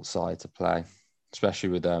difficult side to play, especially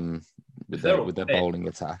with their bowling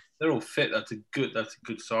attack. They're all fit. That's a good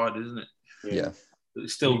side, isn't it? Yeah. But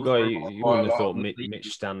it's still, you wouldn't have thought Mitch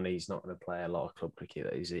Stanley's not going to play a lot of club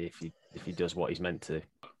cricket, is he? If he does what he's meant to.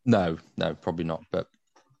 No, probably not. But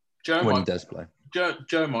he does play.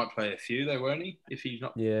 Joe might play a few though, won't he? If he's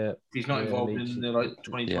not, involved in the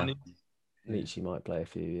 2020. Leachy might play a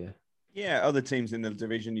few, other teams in the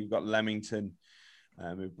division. You've got Leamington,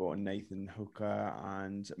 who've brought in Nathan Hooker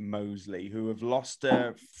and Mosley, who have lost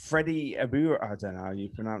Freddie Abura. I don't know how you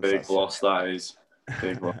pronounce that. Big loss, that is.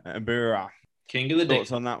 Big loss. Abura. King of the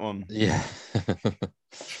Thoughts on that one? Yeah.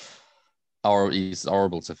 He's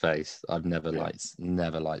horrible to face. I've never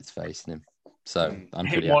liked facing him. So I'm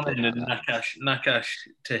pretty hit one end and Nakash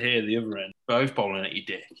to hear the other end. Both bowling at your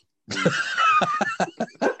dick.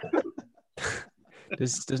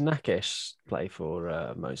 Does Nakash play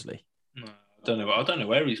for Mosley? No, I don't know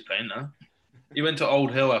where he's playing now. He went to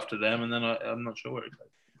Old Hill after them, and then I'm not sure where he played.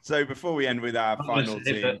 So before we end with our final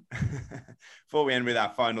team,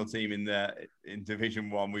 in Division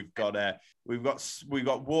 1, we've got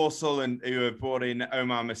Walsall and who have brought in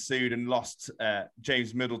Omar Masood and lost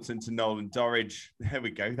James Middleton to Nolan Dorridge. There we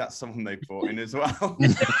go. That's someone they brought in as well.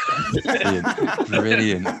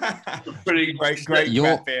 Brilliant. Great.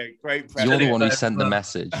 You're the one who sent the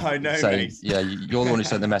message. I know. Saying, you're the one who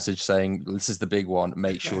sent the message saying this is the big one.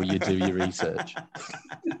 Make sure you do your research.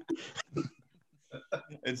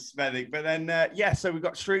 It's Smethwick, but then so we've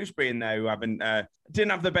got Shrewsbury in there who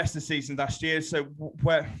didn't have the best of seasons last year. So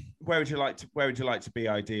where would you like to be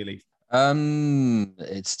ideally?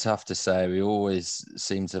 It's tough to say. We always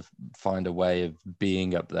seem to find a way of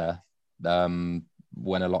being up there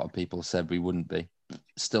when a lot of people said we wouldn't be.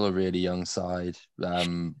 Still a really young side.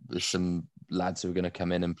 There's some lads who are going to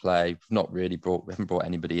come in and play. We haven't brought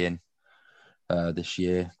anybody in this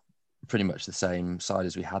year. Pretty much the same side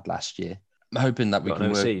as we had last year. I'm hoping that we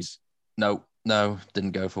can work. No,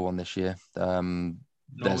 didn't go for one this year. There's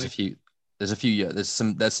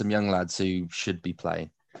some young lads who should be playing.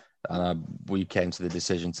 We came to the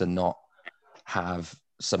decision to not have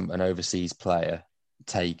an overseas player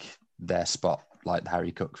take their spot, like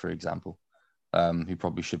Harry Cook, for example, who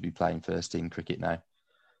probably should be playing first team cricket now.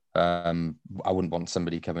 I wouldn't want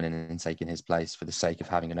somebody coming in and taking his place for the sake of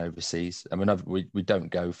having an overseas. I mean, we don't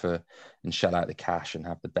go for and shell out the cash and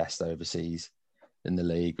have the best overseas in the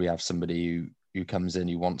league. We have somebody who comes in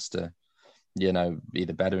who wants to,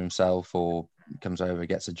 either better himself or comes over,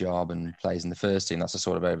 gets a job and plays in the first team. That's the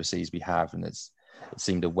sort of overseas we have, and it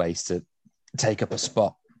seemed a waste to take up a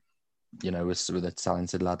spot, with a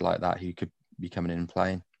talented lad like that who could be coming in and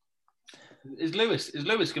playing. Is Lewis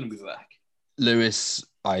going to be back? Lewis,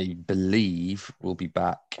 I believe, will be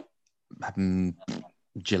back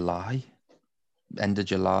July, end of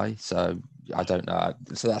July. So I don't know.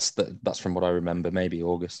 So that's from what I remember, maybe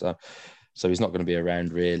August. So he's not going to be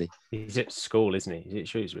around really. He's at school, isn't he? Is it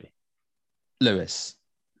Shrewsbury? Lewis.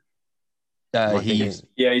 He's at Lewis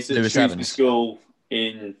Shrewsbury Evans. School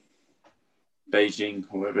in Beijing,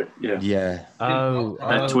 or whatever. Yeah.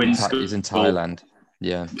 Yeah. Twin school. He's in Thailand.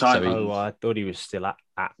 Yeah. I thought he was still at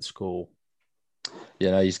school.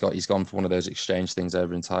 Yeah, no, he's gone for one of those exchange things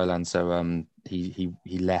over in Thailand. So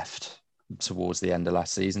he left towards the end of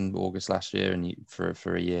last season, August last year, and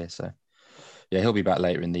for a year. So yeah, he'll be back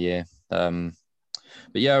later in the year. But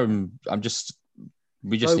yeah, we just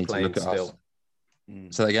need to look at us.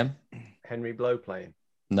 Say that again. Henry Blow playing?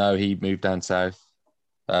 No, he moved down south.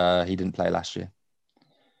 He didn't play last year,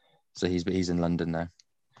 so he's in London now.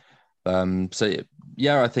 So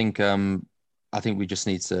yeah, I think we just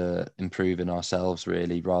need to improve in ourselves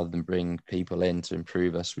really, rather than bring people in to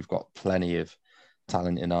improve us. We've got plenty of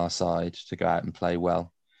talent in our side to go out and play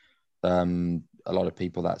well. A lot of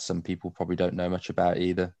people that some people probably don't know much about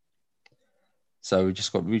either. So we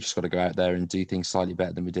just got to go out there and do things slightly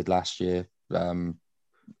better than we did last year.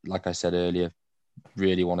 Like I said earlier,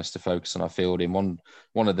 really want us to focus on our fielding.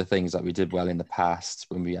 One of the things that we did well in the past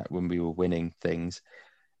when we were winning things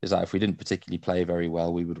is that if we didn't particularly play very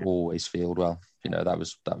well, we would always field well. That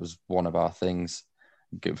was one of our things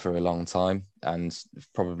for a long time, and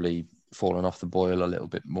probably fallen off the boil a little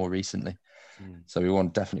bit more recently. So we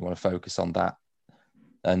definitely want to focus on that,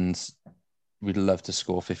 and we'd love to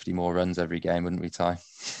score 50 more runs every game, wouldn't we, Ty?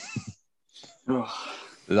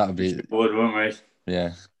 That would be would, wouldn't we?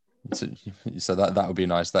 Yeah. So that would be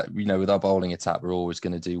nice. That with our bowling attack, we're always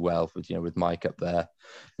going to do well with Mike up there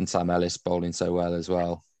and Sam Ellis bowling so well as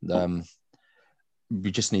well.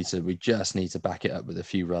 We just need to back it up with a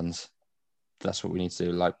few runs. That's what we need to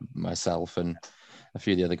do. Like myself and a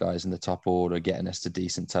few of the other guys in the top order, getting us to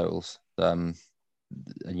decent totals. And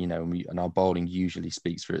our bowling usually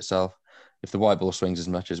speaks for itself. If the white ball swings as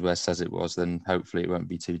much as Wes says it was, then hopefully it won't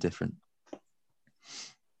be too different.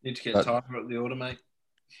 Need to get Tyler up the order, mate.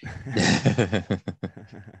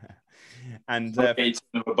 And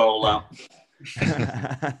a bowl out.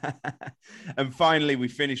 And finally, we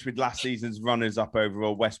finished with last season's runners-up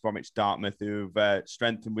overall, West Bromwich Dartmouth, who've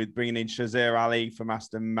strengthened with bringing in Shazir Ali from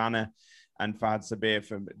Aston Manor and Fahad Sabir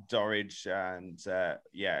from Dorridge, and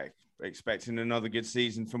expecting another good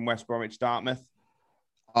season from West Bromwich Dartmouth.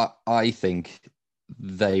 I think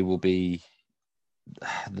they will be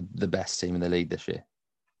the best team in the league this year.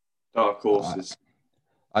 Dark horses.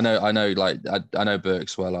 I know. I know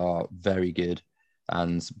Berkswell are very good,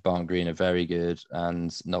 and Barnt Green are very good, and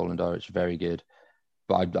Nolan Dorridge are very good.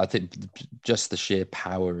 But I think just the sheer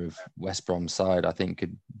power of West Brom's side, I think,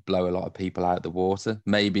 could blow a lot of people out the water.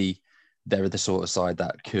 Maybe they're the sort of side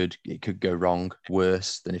that it could go wrong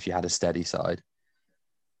worse than if you had a steady side.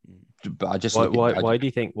 But I just why do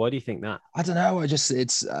you think that? I don't know. It's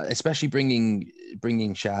especially bringing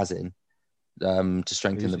Shaz in. To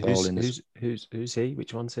strengthen the bowling. Who's he?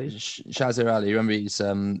 Which one's he? Shazir Ali. Remember, he's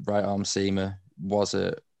right arm seamer.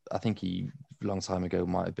 I think he a long time ago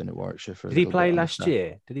might have been at Warwickshire for. Did he play last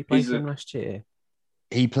year? Did he play for them last year?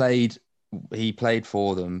 He played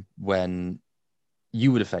for them when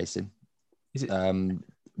you would have faced him. Is it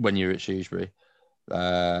when you were at Shrewsbury?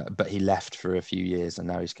 But he left for a few years and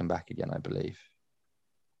now he's come back again, I believe.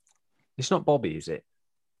 It's not Bobby, is it?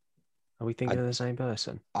 Are we thinking of the same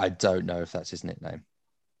person? I don't know if that's his nickname.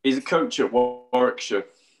 He's a coach at Warwickshire.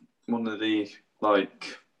 One of the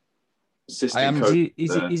assistant coaches.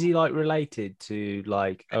 Is he related to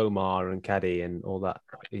Omar and Caddy and all that?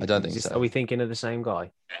 I don't think so. Are we thinking of the same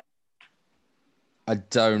guy? I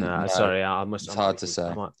don't know. Sorry, it's hard to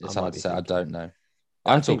say. It's hard to say. I don't know.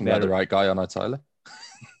 I'm talking about the right guy, aren't I, Tyler?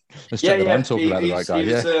 I'm talking about the right guy.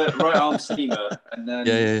 He was a right arm seamer, and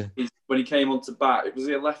then when he came onto bat, it was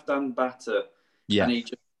a left-hand batter. Yeah, and he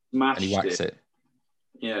just smashed and he waxed it.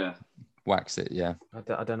 Yeah, waxed it. Yeah.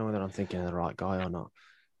 I don't know whether I'm thinking of the right guy or not.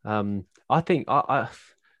 I think I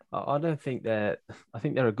don't think they're. I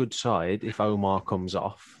think they're a good side if Omar comes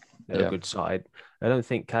off. They're a good side. I don't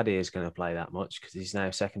think Caddy is going to play that much because he's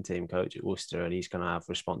now second team coach at Worcester and he's going to have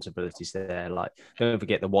responsibilities there. Like, don't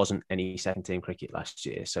forget there wasn't any second team cricket last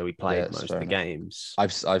year, so he played most of the games.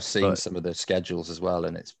 I've seen some of the schedules as well,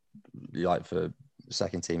 and it's like for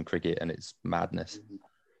second team cricket, and it's madness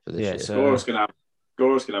for this year. So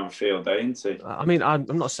Gore's gonna have a field day, isn't he? I mean, I'm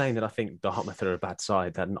not saying that I think the Dartmouth are a bad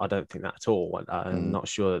side. I don't think that at all. I'm not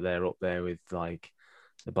sure that they're up there with like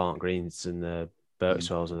the Barnt Greens and the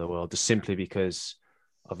Berkswells of the world, just simply because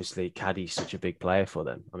obviously Caddy's such a big player for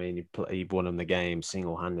them. I mean, he won them the game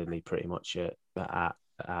single-handedly pretty much at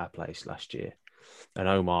our place last year. And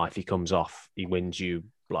Omar, if he comes off, he wins you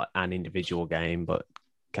like an individual game, but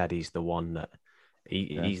Caddy's the one that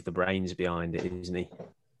he's the brains behind it, isn't he?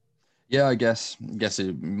 Yeah, I guess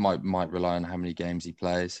it might rely on how many games he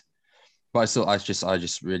plays. But I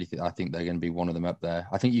just really think they're going to be one of them up there.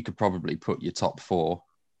 I think you could probably put your top four,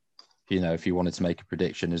 if you wanted to make a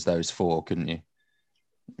prediction, as those four, couldn't you?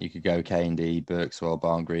 You could go K&D, Berkswell,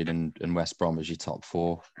 Barnt Green, and West Brom as your top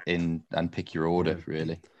four and pick your order,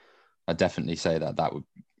 really. I'd definitely say that would,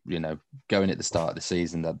 going at the start of the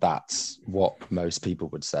season, that's what most people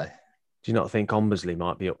would say. Do you not think Ombersley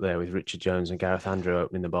might be up there with Richard Jones and Gareth Andrew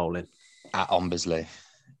opening the bowling? At Ombersley.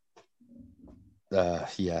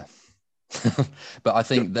 Yeah. But I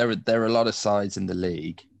think there are a lot of sides in the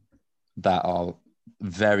league that are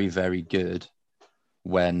very, very good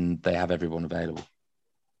when they have everyone available.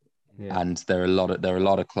 Yeah. And there are a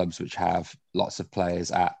lot of clubs which have lots of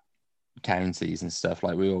players at counties and stuff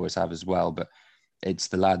like we always have as well. But it's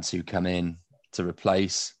the lads who come in to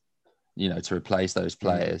replace those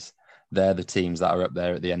players. They're the teams that are up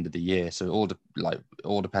there at the end of the year. So it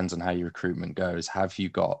all depends on how your recruitment goes. Have you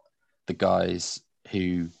got the guys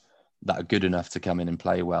that are good enough to come in and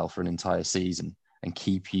play well for an entire season and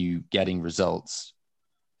keep you getting results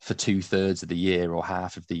for 2/3 of the year or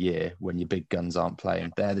half of the year when your big guns aren't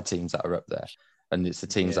playing? They're the teams that are up there. And it's the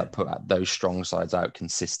teams that put those strong sides out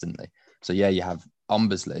consistently. So yeah, you have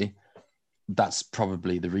Ombersley. That's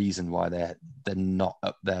probably the reason why they're not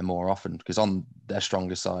up there more often, because on their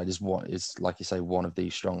strongest side is like you say, one of the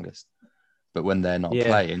strongest. But when they're not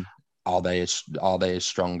playing, are they as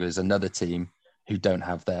strong as another team who don't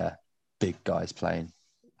have their big guys playing?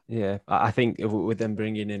 Yeah, I think with them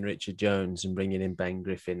bringing in Richard Jones and bringing in Ben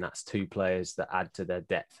Griffin, that's two players that add to their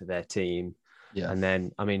depth of their team. Yeah. And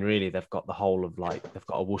then, I mean, really, they've got the whole of they've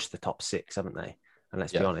got a Worcester top six, haven't they? And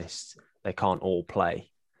let's be honest, they can't all play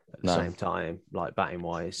at the same time, like batting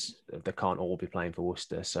wise. They can't all be playing for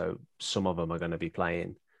Worcester. So some of them are going to be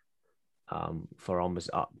playing for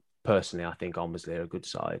Ombersley. Personally, I think Ombersley are a good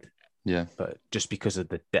side. Yeah. But just because of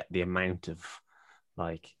the amount of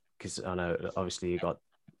because I know obviously you got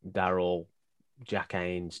Darrell, Jack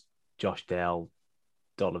Haynes, Josh Dell,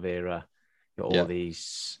 D'Oliveira, you got all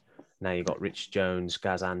these. Now you've got Rich Jones,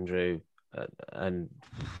 Gaz Andrew, and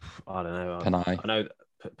I don't know. Panay. I know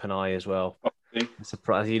Panay as well. I'm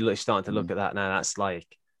surprised you're starting to look at that now.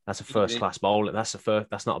 That's a first class bowling. That's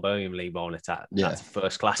not a Birmingham League bowling attack. Yeah. That's a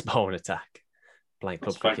first class bowling attack. Playing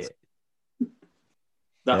club cricket.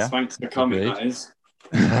 That's thanks to comment, that is.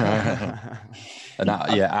 And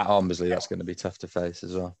at Ombersley, that's going to be tough to face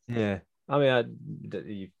as well. Yeah. I mean,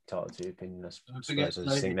 you've talked to your opinion. I suppose I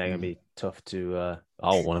just think they're going to be tough to. I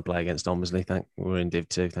won't want to play against Ombersley. We're in Div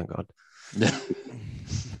 2, thank God.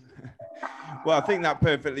 Well, I think that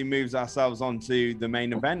perfectly moves ourselves on to the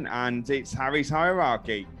main event, and it's Harry's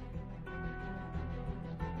Hierarchy.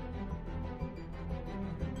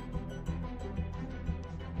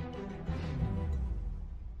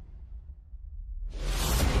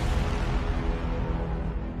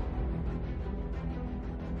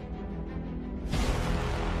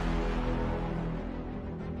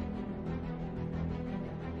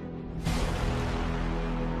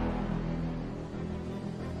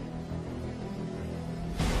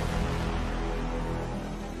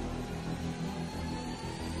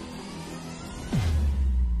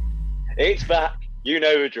 It's back. You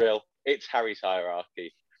know the drill. It's Harry's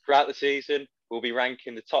Hierarchy. Throughout the season, we'll be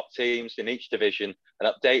ranking the top teams in each division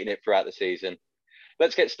and updating it throughout the season.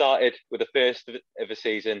 Let's get started with the first of the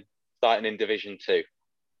season, starting in Division 2.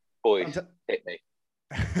 Boys, hit me.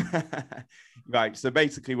 Right, so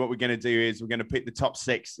basically what we're going to do is we're going to pick the top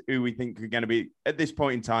six who we think are going to be, at this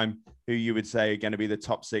point in time, who you would say are going to be the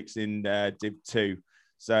top six in Div 2.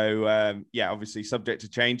 So, obviously subject to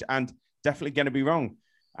change and definitely going to be wrong.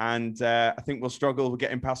 And I think we'll struggle with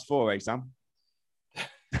getting past 4, Sam?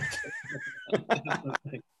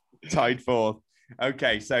 Tied 4th.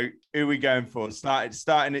 Okay, so who are we going for?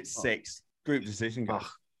 Starting at 6. Group decision. Oh,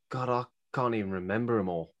 God, I can't even remember them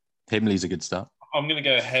all. Himley's a good start. I'm going to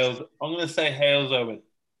go Hales. I'm going to say Hales Owen.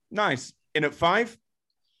 Nice. In at 5.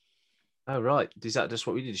 Oh, right. Is that just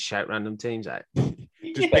what we did? Shout random teams out?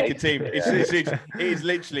 Just pick a team. It's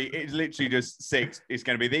literally just 6. It's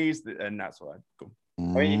going to be these, and that's why. Cool. I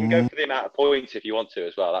mean, you can go for the amount of points if you want to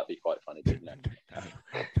as well. That'd be quite funny, wouldn't it?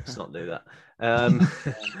 Let's not do that. You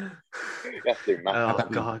have to do math. Oh,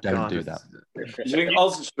 God. Don't do that. You think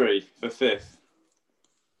Oswestry for 5th?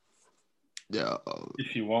 Yeah.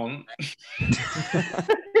 If you want.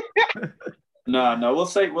 No. We'll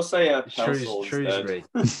say Shrewsbury.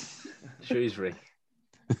 Shrewsbury.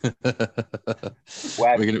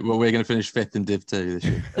 We're gonna finish 5th in Div 2 this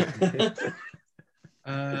year.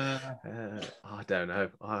 I don't know.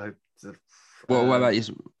 What about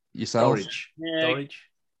yourself? Dorridge.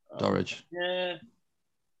 Yeah.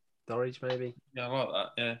 Dorridge, maybe. Yeah, I like that.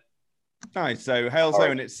 Yeah. Nice. So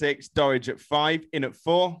Halesowen at 6, Dorridge at 5. In at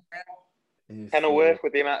 4. Kenilworth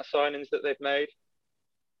with the amount of signings that they've made.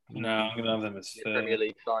 No, I'm going to have them as Premier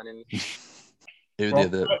League signings. Who were the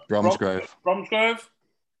other? Bromsgrove. Bromsgrove?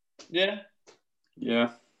 Yeah.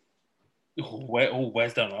 Yeah.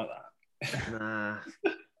 Wes don't like that. Nah.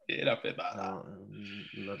 Yeah, don't feel about that. I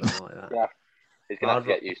don't like that. Yeah. He's going to have to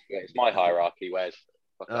get used to it. It's my hierarchy, Wes.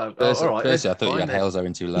 All right. Firstly, I thought you had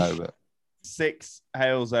Halesowen too low, but 6,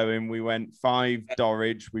 Halesowen. We went 5,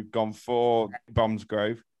 Dorridge. We've gone 4,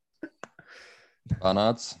 Bromsgrove.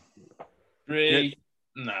 Barnards. 3.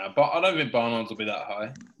 Nah, but I don't think Barnards will be that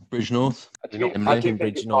high. Bridgenorth.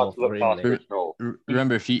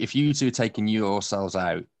 Remember, if you two are taking yourselves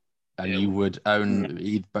out, and you would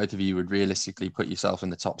both of you would realistically put yourself in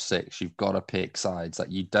the top 6, you've got to pick sides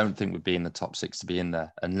that you don't think would be in the top 6 to be in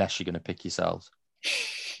there, unless you're going to pick yourselves.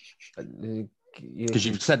 Because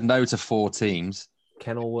you've said no to 4 teams.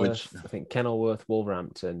 Kenilworth, I think Kenilworth,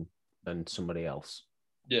 Wolverhampton, and somebody else.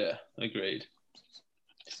 Yeah, agreed.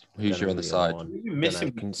 Who's your other side?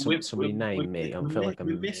 Can somebody name me? I feel like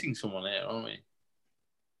we're missing someone here, aren't we?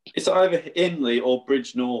 It's either Inley or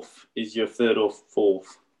Bridgenorth is your 3rd or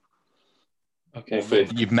 4th. Okay. Or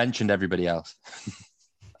 5th. You've mentioned everybody else.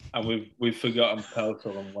 And we've forgotten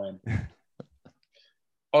Peltor and Wen.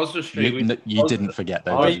 Oswestry. You didn't forget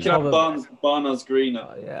though. You can have Barnards Green.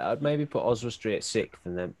 Yeah, I'd maybe put Oswestry at 6th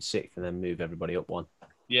and then move everybody up 1.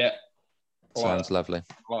 Yeah. Sounds lovely.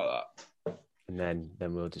 Like that. And then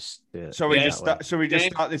we'll just do it. Shall we just start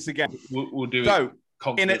this again? We'll do it. So,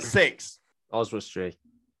 in at 6. Oswestry.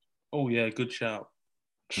 Oh, yeah, good shout.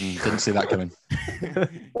 Didn't see that coming.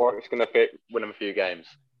 Warwick's going to win them a few games.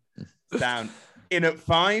 Down. In at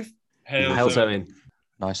 5. Halesowen.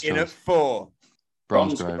 Nice choice. In at 4.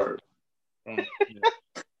 Bromsgrove. I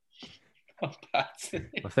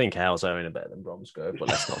think Halesowen are better than Bromsgrove, but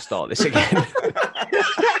let's not start this again.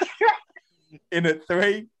 In at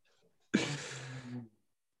 3.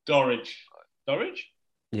 Dorridge.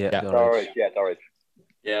 Yeah, Dorridge.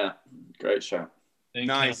 Yeah, great shout.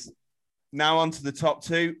 Nice. Now on to the top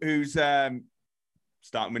 2. Who's starting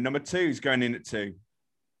with number 2? Who's going in at 2?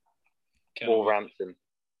 Wolverhampton.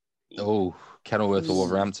 Oh, Kenilworth or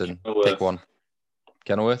Wolverhampton? Pick one.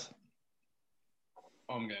 Kenilworth.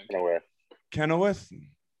 I'm going Kenilworth.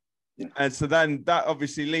 And so then that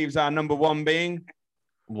obviously leaves our number 1 being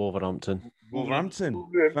Wolverhampton.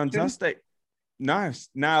 Fantastic. Nice.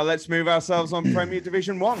 Now let's move ourselves on Premier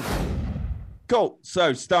Division 1. Cool.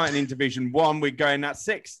 So starting in Division 1, we're going at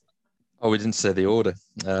 6. Oh, we didn't say the order.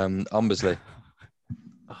 Umbersley.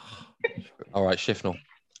 All right, Shifnal.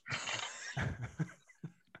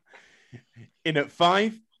 In at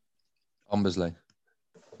 5. Umbersley.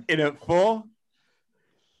 In at 4.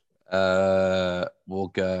 We'll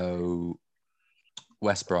go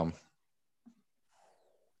West Brom.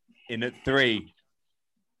 In at 3.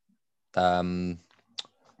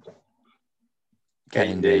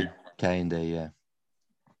 K&D, yeah.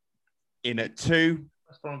 In at 2.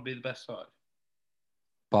 West Brom would be the best side.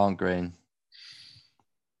 Barn Green.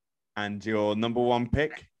 And your number 1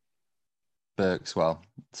 pick? Berkswell.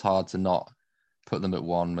 It's hard to not put them at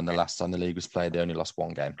 1 when the last time the league was played, they only lost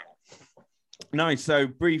 1 game. Nice. So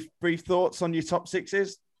brief thoughts on your top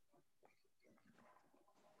 6s?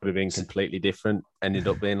 Would have been completely different. Ended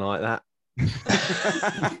up being like that.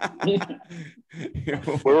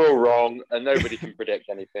 We're all wrong and nobody can predict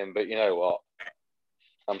anything, but you know what?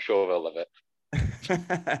 I'm sure they'll love it.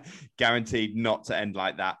 Guaranteed not to end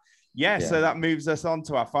like that. Yeah, so that moves us on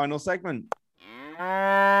to our final segment.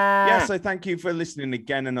 So thank you for listening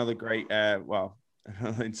again. Another great,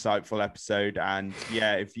 insightful episode. And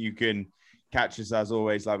if you can catch us, as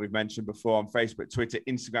always, like we've mentioned before, on Facebook, Twitter,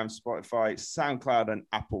 Instagram, Spotify, SoundCloud, and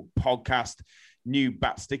Apple Podcast. New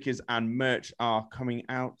bat stickers and merch are coming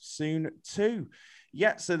out soon too.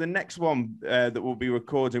 Yeah, so the next one that we'll be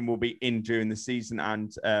recording will be in during the season. And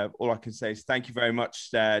all I can say is thank you very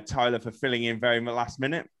much, Tyler, for filling in very last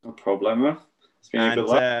minute. No problem. It's been a good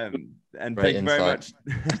luck. And thank you very much.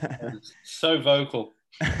 So vocal.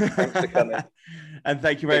 Thanks for coming. And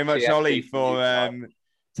thank you very much, Ollie, for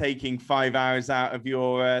taking 5 hours out of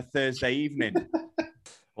your Thursday evening. I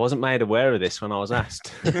wasn't made aware of this when I was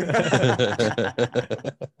asked. No,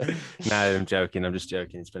 I'm joking. I'm just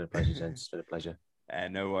joking. It's been a pleasure, James. It's been a pleasure.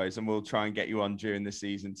 No worries. And we'll try and get you on during the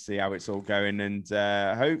season to see how it's all going. And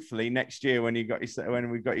hopefully next year when we've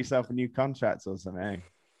got yourself a new contract or something.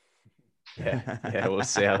 Yeah, we'll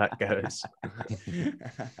see how that goes.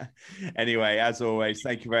 Anyway, as always,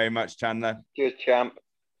 thank you very much, Chandler. Cheers, champ.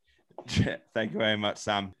 Thank you very much,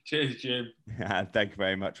 Sam. Cheers, Jim. Thank you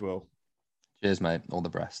very much, Will. Cheers, mate. All the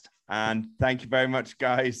best. And thank you very much,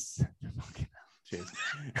 guys. Cheers.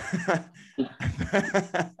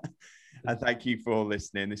 And thank you for all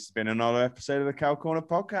listening. This has been another episode of the Cow Corner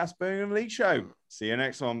Podcast, Birmingham League Show. See you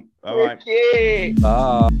next one. Bye-bye.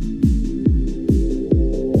 Bye.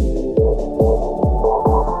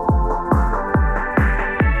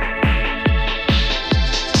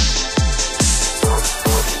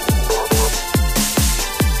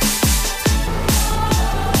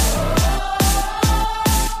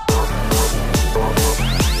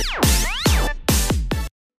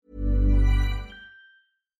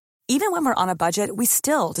 Even when we're on a budget, we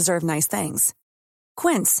still deserve nice things.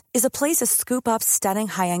 Quince is a place to scoop up stunning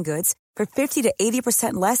high-end goods for 50 to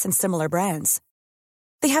 80% less than similar brands.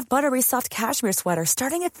 They have buttery soft cashmere sweaters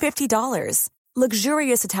starting at $50,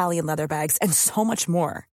 luxurious Italian leather bags, and so much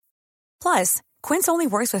more. Plus, Quince only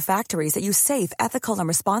works with factories that use safe, ethical, and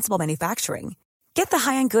responsible manufacturing. Get the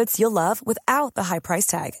high-end goods you'll love without the high price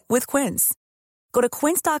tag with Quince. Go to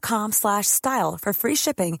quince.com/style for free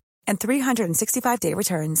shipping and 365-day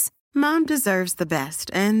returns. Mom deserves the best,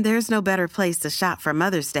 and there's no better place to shop for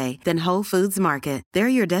Mother's Day than Whole Foods Market. They're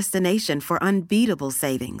your destination for unbeatable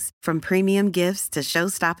savings, from premium gifts to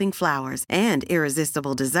show-stopping flowers and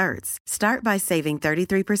irresistible desserts. Start by saving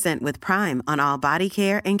 33% with Prime on all body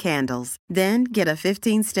care and candles. Then get a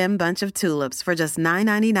 15-stem bunch of tulips for just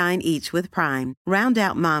 $9.99 each with Prime. Round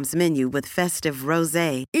out Mom's menu with festive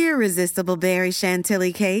rosé, irresistible berry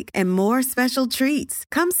chantilly cake, and more special treats.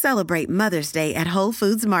 Come celebrate Mother's Day at Whole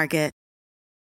Foods Market.